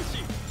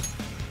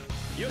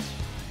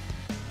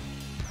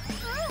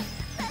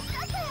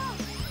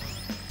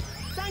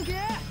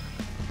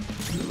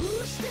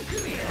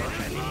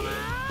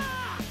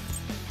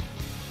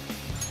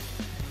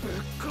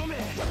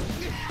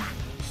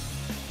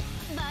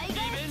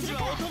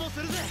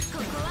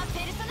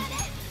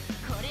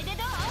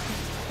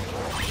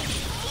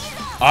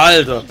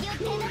 Alter!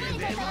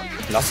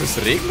 Lass es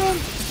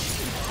regnen?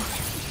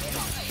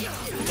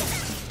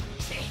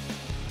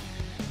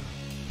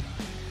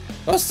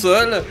 Was zur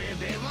Hölle?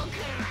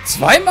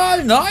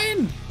 Zweimal?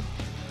 Nein!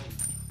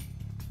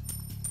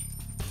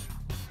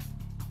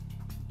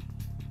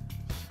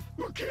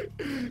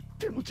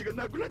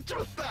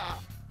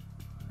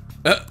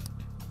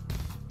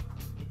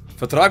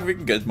 Vertrag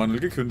wegen Geldmangel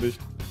gekündigt.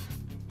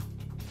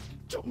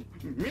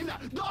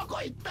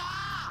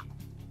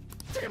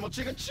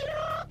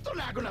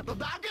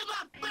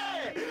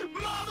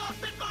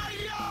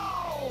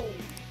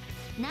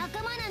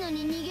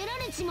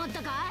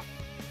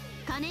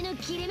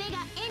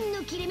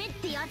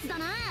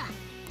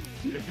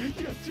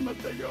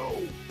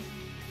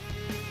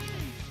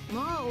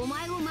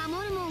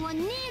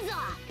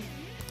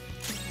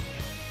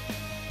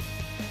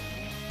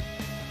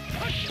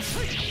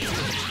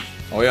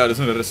 Oh ja, das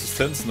ist eine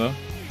Resistenz, ne?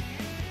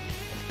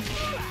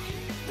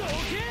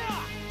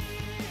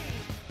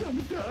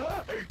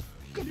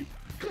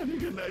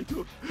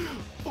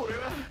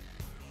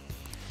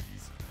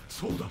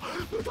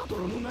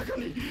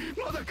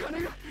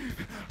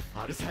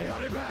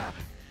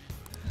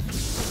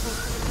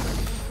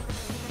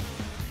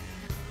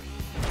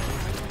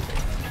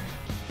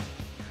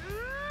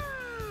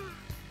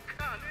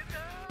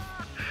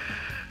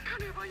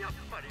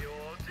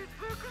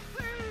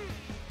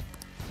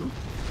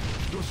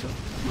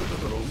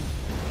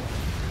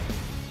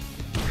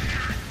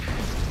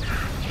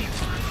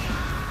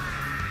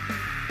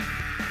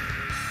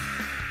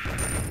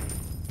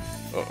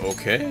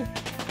 Okay.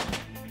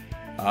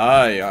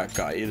 Ah ja,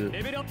 geil.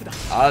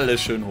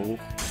 Alles schön hoch.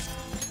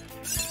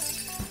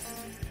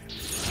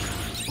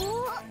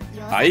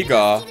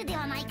 Eiger.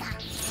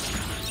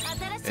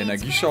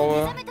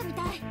 Energieschauer.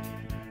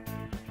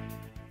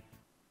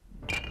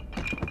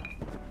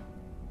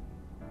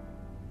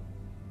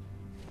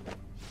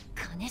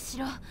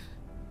 Kaneshiro.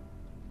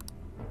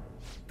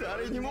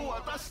 誰にも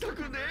渡した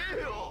くね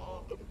え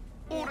よ。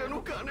俺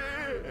の金。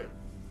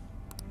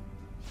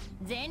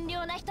善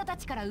良な人た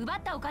ちから奪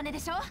ったお金で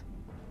しょ。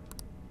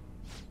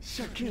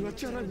借金は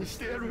チャラにし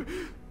てやる。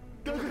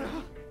だから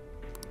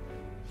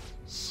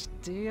し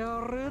て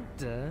やるっ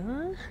て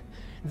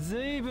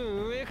ずいぶ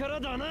ん上から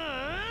だな。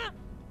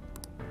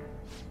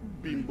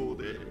貧乏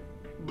で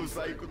ブ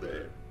サイク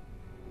で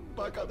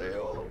バカで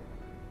よ。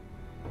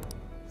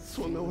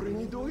そんな俺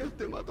にどうやっ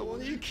てまとも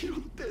に生きろっ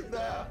てん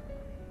だ。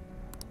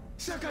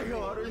社会が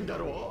悪いんだ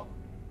ろ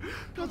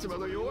う。立場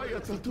の弱い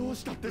やつはどう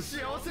したって幸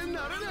せに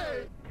なれな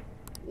い。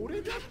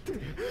俺だって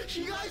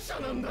被害者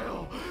なんだ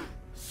よ。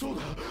そう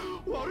だ、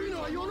悪い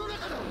のは世の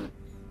中だ。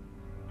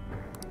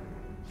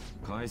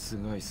返す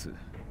返す、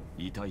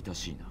痛々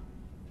しいな。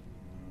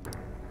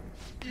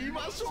居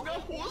場所が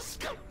欲し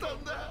かった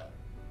んだ。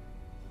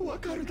わ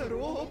かるだ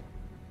ろう。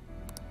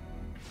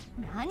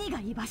何が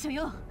居場所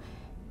よ。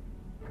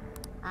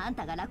あん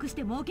たが楽し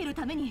て儲ける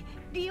ために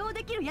利用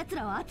できる奴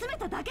らを集め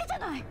ただけじゃ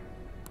ない。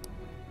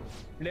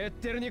レッ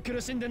テルに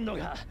苦しんでんの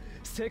が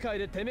世界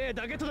でてめえ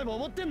だけとでも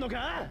思ってんの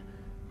か。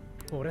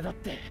俺だっ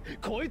て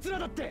こいつら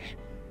だって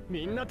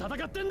みんな戦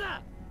ってん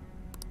だ。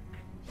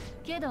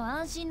けど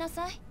安心な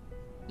さい。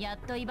やっ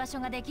と居場所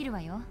ができる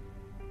わよ。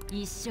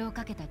一生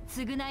かけた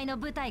償いの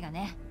舞台が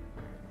ね。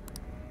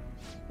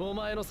お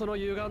前のその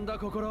歪んだ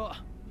心、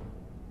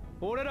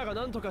俺らが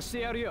何とかして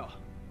やるよ。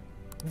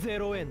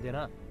0円で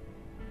な。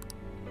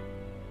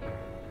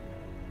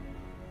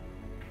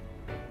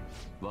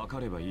分か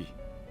ればいい。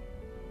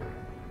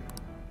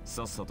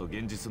さっさと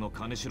現実の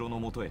金城の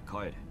もとへ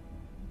帰れ。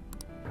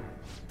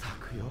た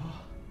くよ、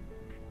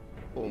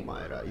お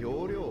前ら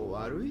容量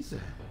悪いぜ。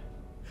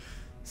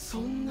そ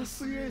んな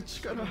すげえ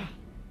力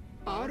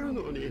ある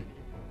のに。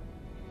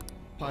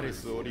パレ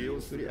スを利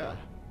用すりゃ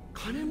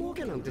金儲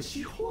けなんて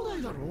し放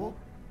題だろ。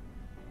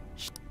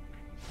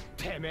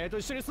てめえと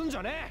一緒にすんじ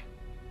ゃねえ。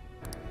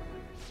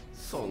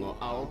その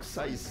青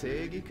臭い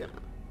正義感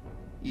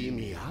意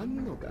味あ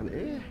んのか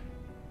ね。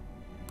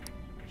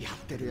やっ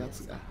てるや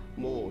つが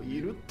もう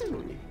いるっての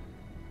に。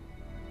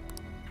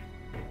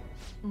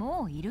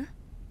もういる？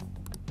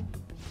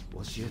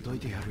教えとい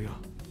てやるよ。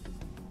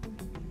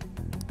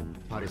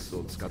パレス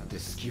を使って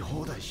好き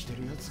放題して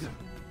るやつが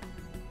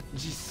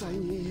実際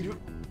にいる。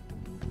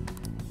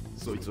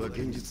そいつは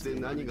現実で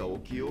何が起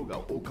きようが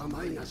お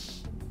構いな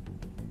し。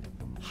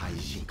廃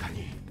人化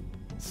に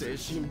精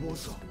神暴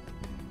走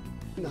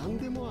何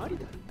でもあり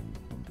だ。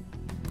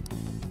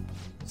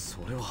そ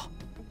れは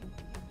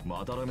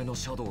まだらめの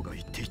シャドウが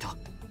言っていた。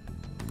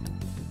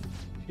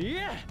い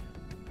え、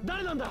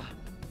誰なんだ。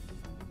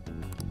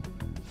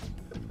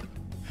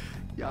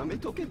やめ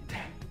とけって。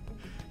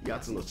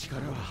奴の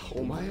力は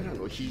お前ら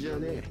の比じゃ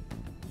ねえ。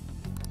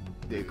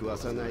出くわ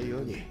さないよ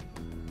うに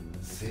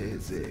せい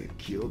ぜい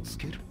気をつ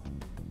ける。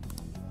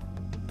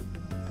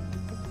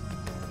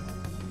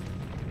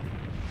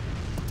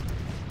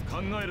考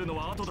えるの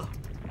は後だ。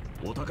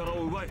お宝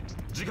を奪え、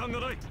時間が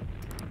ない。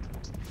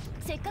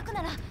せっかく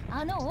なら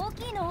あの大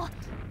きいのを。っ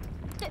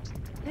て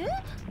え？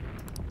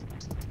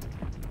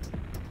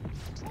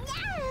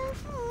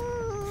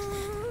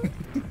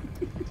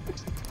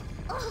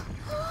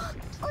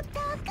お宝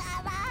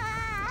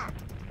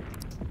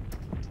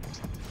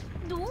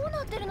どう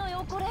なってるの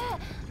よこれ。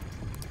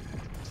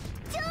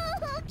超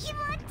気持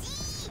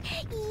ちい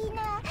い。いい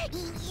な、い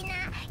いな、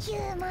ヒュ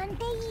ーマンっ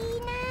ていい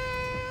な。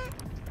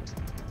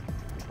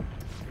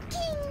キン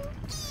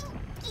キ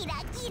ンキラ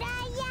キラや。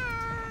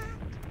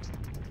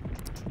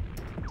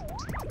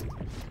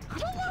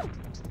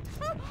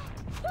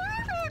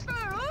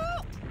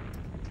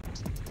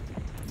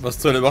Was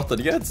zur Hölle macht er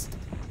jetzt?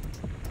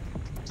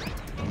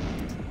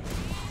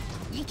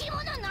 生き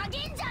物投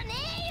げんじゃね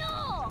えよ。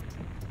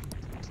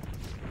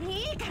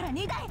いいから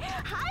2台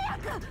早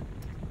く。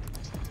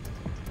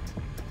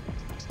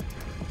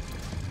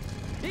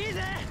いい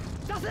ぜ、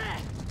出せ。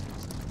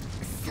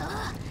くそ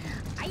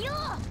あよ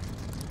っ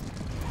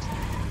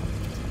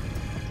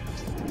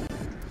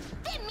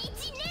て道ね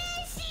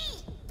えし。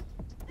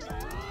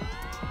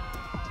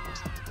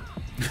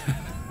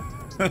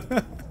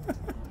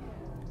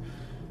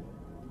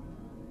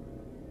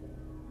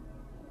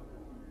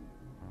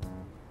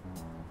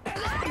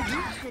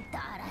だ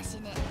らし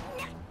ね。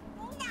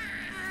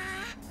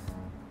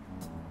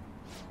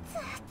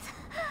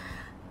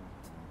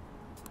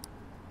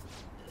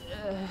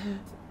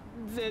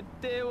絶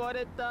対割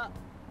れた。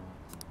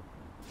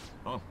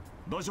あ、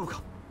大丈夫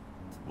か。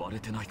割れ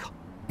てないか。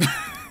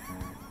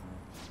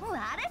割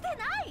れて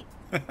ない。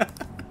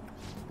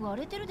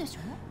割れてるでし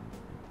ょ。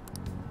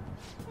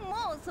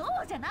もうそう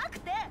じゃなく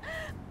て、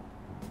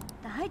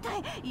だいた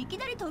いいき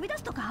なり飛び出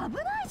すとか危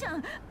ないじゃ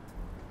ん。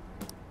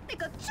て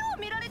か超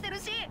見られてる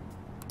し。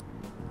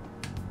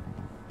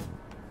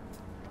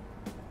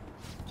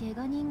怪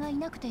我人がい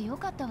なくてよ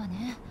かったわ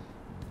ね。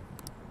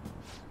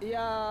い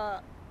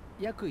や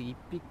ー、約1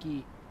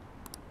匹。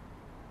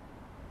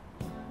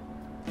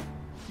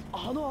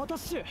あのアタッ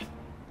シュ。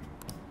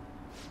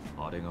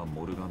あれが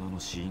モルガナの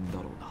死因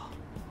だろうな。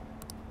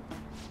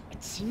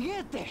ちげえ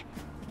って。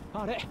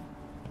あれ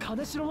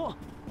金城の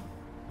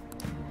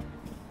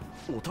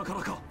お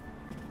宝か。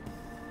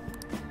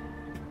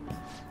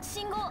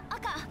信号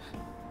赤。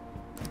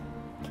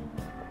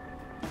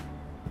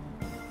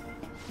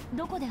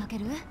どこで開け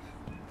る？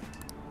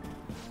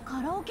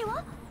カラオケ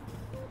は？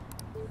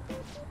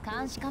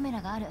監視カメ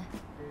ラがある。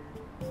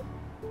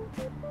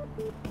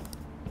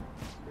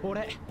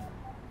俺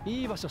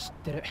いい場所知っ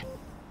てる。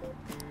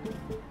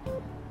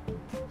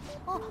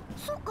あ、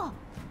そっか。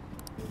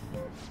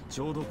ち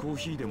ょうどコー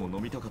ヒーでも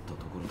飲みたかったと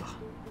ころだ。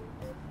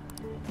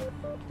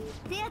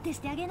手当てし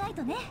てあげない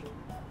とね。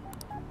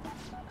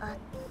あっ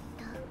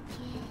た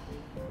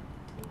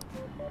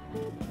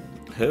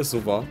け。Hä,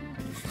 so war?